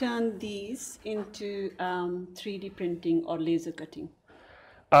can you turn these into 3D printing or laser cutting?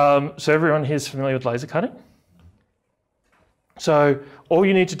 So everyone here is familiar with laser cutting. So all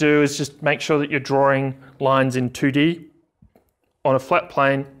you need to do is just make sure that you're drawing lines in 2D on a flat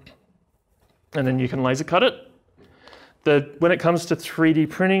plane, and then you can laser cut it. When it comes to 3D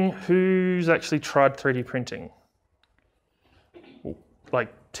printing, who's actually tried 3D printing?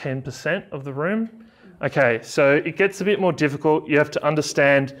 Like 10% of the room? Okay, so it gets a bit more difficult. You have to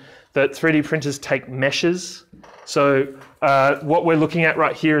understand that 3D printers take meshes. So what we're looking at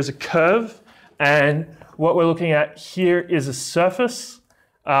right here is a curve, and what we're looking at here is a surface.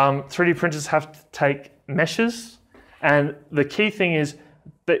 3D printers have to take meshes, and the key thing is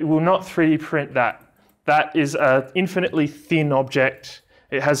that it will not 3D print that. That is an infinitely thin object.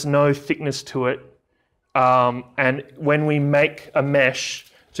 It has no thickness to it. And when we make a mesh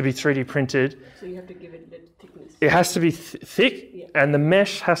to be 3D printed, So you have to give it a little thickness. it has to be thick, Yeah. and the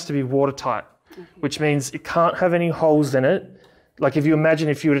mesh has to be watertight, which means it can't have any holes in it. Like if you imagine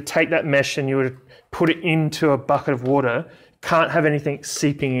if you were to take that mesh and you were to put it into a bucket of water, can't have anything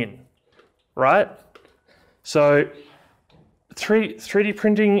seeping in, right? So 3D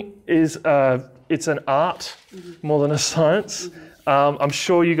printing is it's an art more than a science. I'm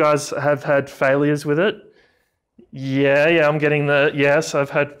sure you guys have had failures with it. Yeah, I'm getting yes, I've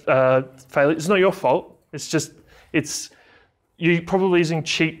had failures. It's not your fault. You're probably using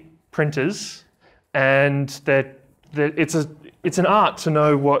cheap printers, and it's an art to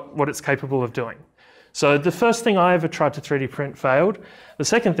know what it's capable of doing. So the first thing I ever tried to 3D print failed. The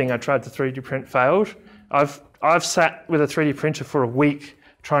second thing I tried to 3D print failed. I've sat with a 3D printer for a week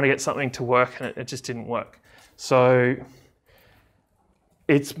trying to get something to work, and it just didn't work. So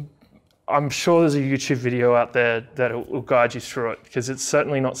I'm sure there's a YouTube video out there that will guide you through it, because it's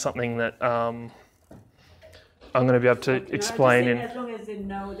certainly not something that I'm going to be able to explain. As long as they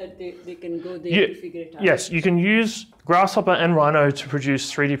know that they can go there to figure it out. Yes, you can use Grasshopper and Rhino to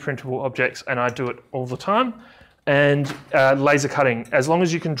produce 3D printable objects, and I do it all the time. And laser cutting. As long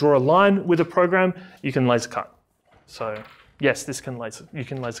as you can draw a line with a program, you can laser cut. So yes, you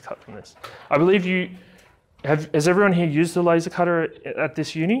can laser cut from this. I believe has everyone here used the laser cutter at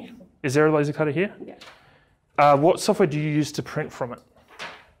this uni? Is there a laser cutter here? Yeah. What software do you use to print from it?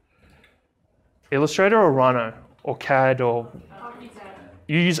 Illustrator or Rhino or CAD or?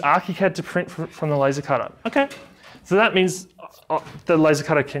 You use ArchiCAD to print from the laser cutter. Okay, so that means the laser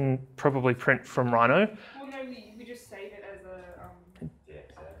cutter can probably print from Rhino. Well, no, we just save it as a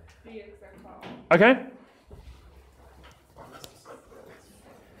DXF file. Okay.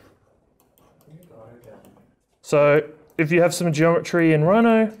 So if you have some geometry in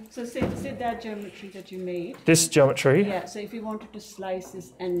Rhino, So say that geometry that you made. this geometry, Yeah, so if you wanted to slice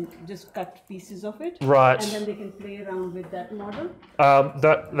this and just cut pieces of it. right, And then they can play around with that model.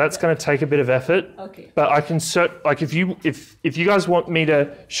 that's going to take a bit of effort. Okay. But I can like if you guys want me to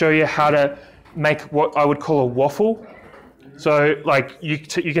show you how to make what I would call a waffle, so like you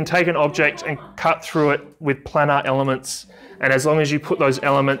can take an object and cut through it with planar elements, and as long as you put those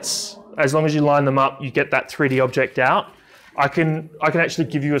elements, as long as you line them up, you get that 3D object out. I can actually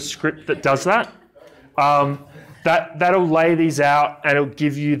give you a script that does that. That'll lay these out and it'll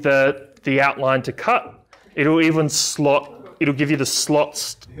give you the outline to cut. It'll even it'll give you the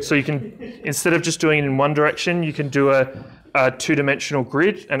slots, so you can, instead of just doing it in one direction, you can do a two-dimensional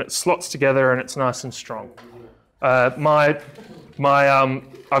grid, and it slots together and it's nice and strong. I've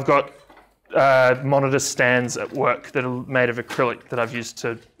got monitor stands at work that are made of acrylic that I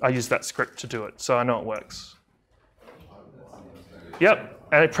use that script to do it, so I know it works. Yep,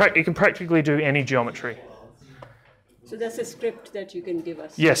 and it can practically do any geometry. So that's a script that you can give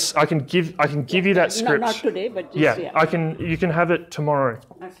us. Yes, I can give you that script. Not today, but just, Yeah, you can have it tomorrow.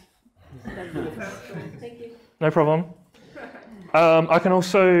 Okay. Thank you. No problem. I've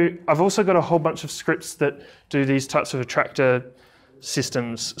also got a whole bunch of scripts that do these types of attractor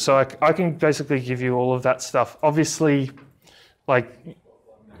systems. So I can basically give you all of that stuff. Obviously, like,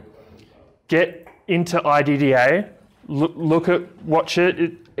 get into IDDA, watch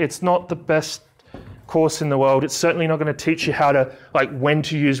it. It's not the best course in the world. It's certainly not going to teach you how to, like, when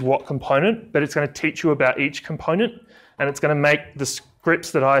to use what component, but it's going to teach you about each component, and it's going to make the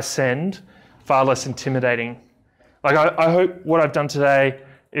scripts that I send far less intimidating. Like, I hope what I've done today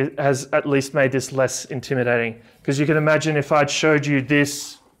has at least made this less intimidating, because you can imagine if I'd showed you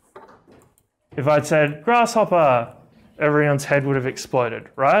this, if I'd said grasshopper, everyone's head would have exploded,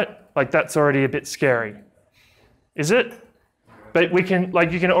 right? Like, that's already a bit scary. Is it? But we can,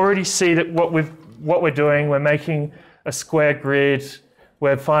 like, you can already see that what we're doing, we're making a square grid,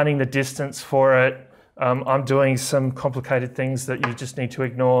 we're finding the distance for it. I'm doing some complicated things that you just need to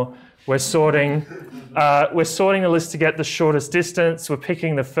ignore. We're sorting a list to get the shortest distance. We're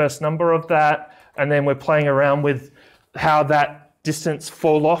picking the first number of that, and then we're playing around with how that distance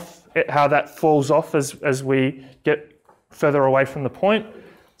falls off as we get further away from the point.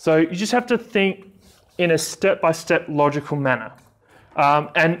 So you just have to think in a step-by-step logical manner.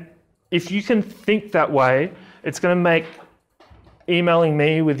 And if you can think that way, it's going to make emailing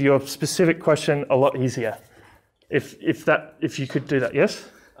me with your specific question a lot easier. If you could do that, yes?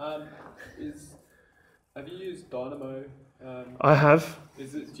 Have you used Dynamo? I have. Do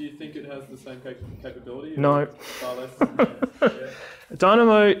you think it has the same capability? No. Far less?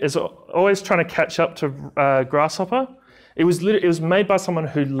 Dynamo is always trying to catch up to Grasshopper. It was made by someone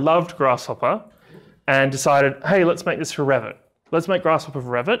who loved Grasshopper and decided, hey, let's make this for Revit. Let's make Grasshopper for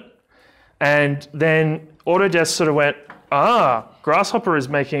Revit. And then Autodesk sort of went, Grasshopper is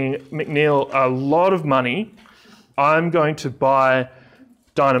making McNeil a lot of money. I'm going to buy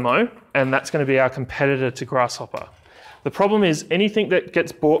Dynamo, and that's going to be our competitor to Grasshopper. The problem is anything that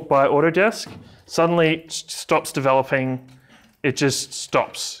gets bought by Autodesk suddenly stops developing. It just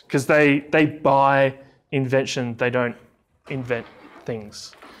stops because they buy invention. They don't invent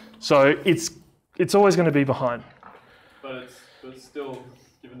things. So it's always going to be behind. But it's still,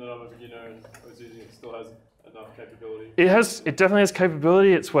 given that I'm a beginner and I was using it, it still has enough capability. It definitely has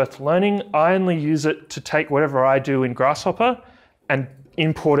capability. It's worth learning. I only use it to take whatever I do in Grasshopper and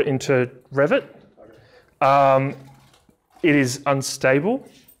import it into Revit. It is unstable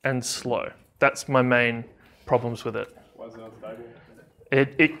and slow. That's my main problems with it. Why is it unstable?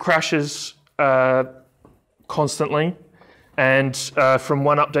 It crashes constantly, and from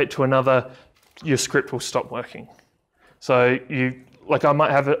one update to another, your script will stop working. So I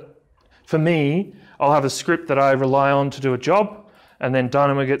might have it, for me, I'll have a script that I rely on to do a job, and then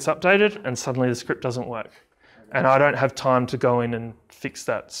Dynamo gets updated, and suddenly the script doesn't work. And I don't have time to go in and fix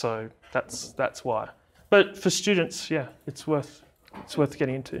that, so that's why. But for students, yeah, it's worth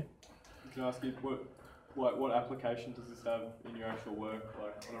getting into. Can I ask you, what application does this have in your actual work,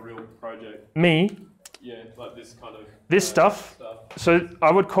 like on a real project? Me? Yeah, like this kind of... This stuff? So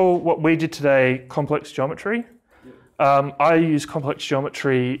I would call what we did today complex geometry. I use complex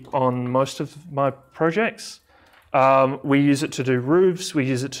geometry on most of my projects. We use it to do roofs, we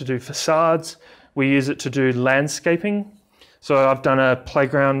use it to do facades, we use it to do landscaping. So I've done a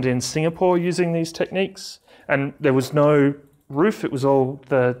playground in Singapore using these techniques, and there was no roof, it was all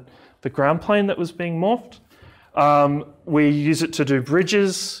the ground plane that was being morphed. We use it to do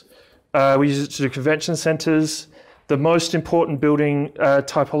bridges, we use it to do convention centres. The most important building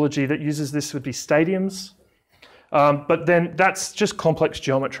typology that uses this would be stadiums. But then that's just complex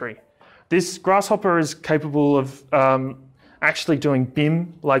geometry. This Grasshopper is capable of actually doing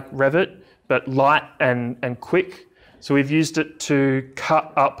BIM like Revit, but light and quick. So we've used it to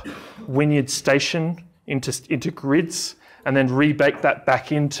cut up Wynyard Station into grids and then rebake that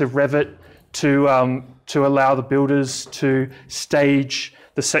back into Revit to allow the builders to stage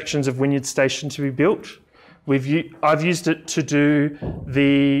the sections of Wynyard Station to be built. I've used it to do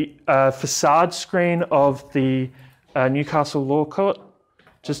the facade screen of the Newcastle Law Court,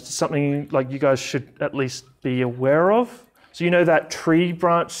 just something like you guys should at least be aware of. So you know that tree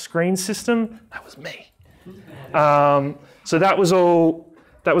branch screen system? That was me. So that was all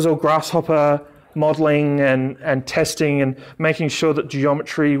Grasshopper modeling and testing and making sure that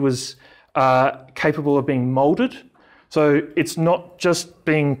geometry was capable of being molded. So it's not just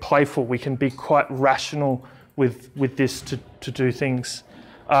being playful. We can be quite rational with this to do things.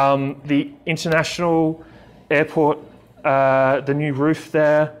 The international airport, the new roof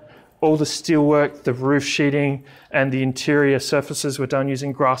there, all the steelwork, the roof sheeting, and the interior surfaces were done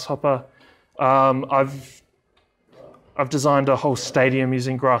using Grasshopper. I've designed a whole stadium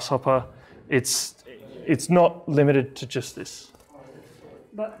using Grasshopper. It's not limited to just this.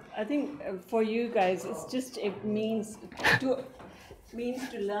 But I think for you guys, it's just a means to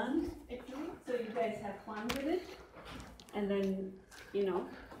learn it too, so you guys have fun with it, and then, you know.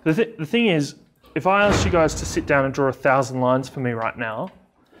 The thing is, if I asked you guys to sit down and draw 1,000 lines for me right now,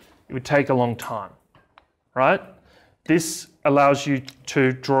 it would take a long time, right? This allows you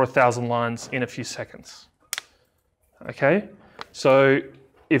to draw 1,000 lines in a few seconds, okay? So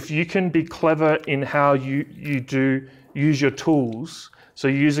if you can be clever in how you use your tools, so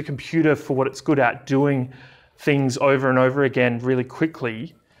you use a computer for what it's good at, doing things over and over again really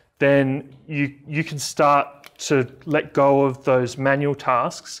quickly, then you can start to let go of those manual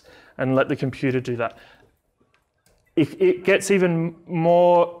tasks and let the computer do that. It gets even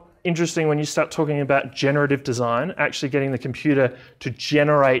more interesting when you start talking about generative design, actually getting the computer to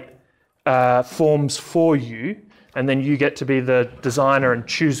generate forms for you, and then you get to be the designer and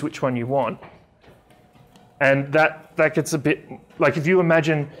choose which one you want. And that gets a bit, like if you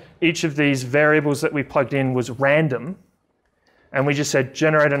imagine each of these variables that we plugged in was random, and we just said,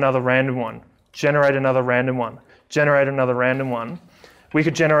 generate another random one, generate another random one, generate another random one, we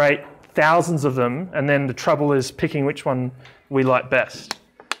could generate thousands of them, and then the trouble is picking which one we like best.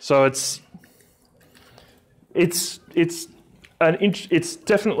 So it's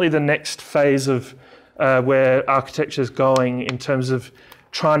definitely the next phase of where architecture is going in terms of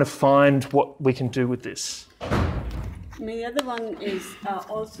trying to find what we can do with this. I mean, the other one is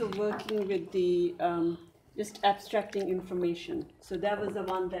also working with the just abstracting information. So that was the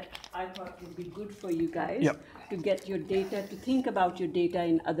one that I thought would be good for you guys, to get your data, to think about your data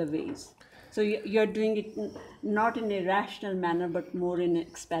in other ways. So you're doing it not in a rational manner, but more in an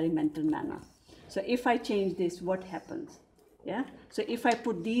experimental manner. So if I change this, what happens? Yeah. So if I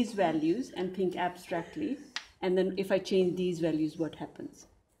put these values and think abstractly, and then if I change these values, what happens?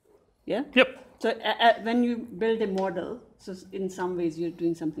 Yeah. Yep. So when you build a model, so in some ways you're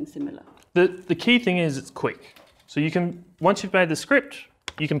doing something similar. The key thing is it's quick. So you can, once you've made the script,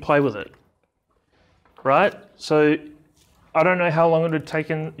 you can play with it, right? So I don't know how long it would have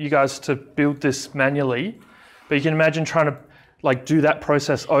taken you guys to build this manually, but you can imagine trying to like do that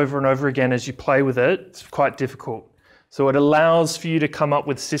process over and over again as you play with it. It's quite difficult. So it allows for you to come up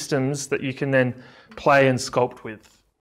with systems that you can then play and sculpt with.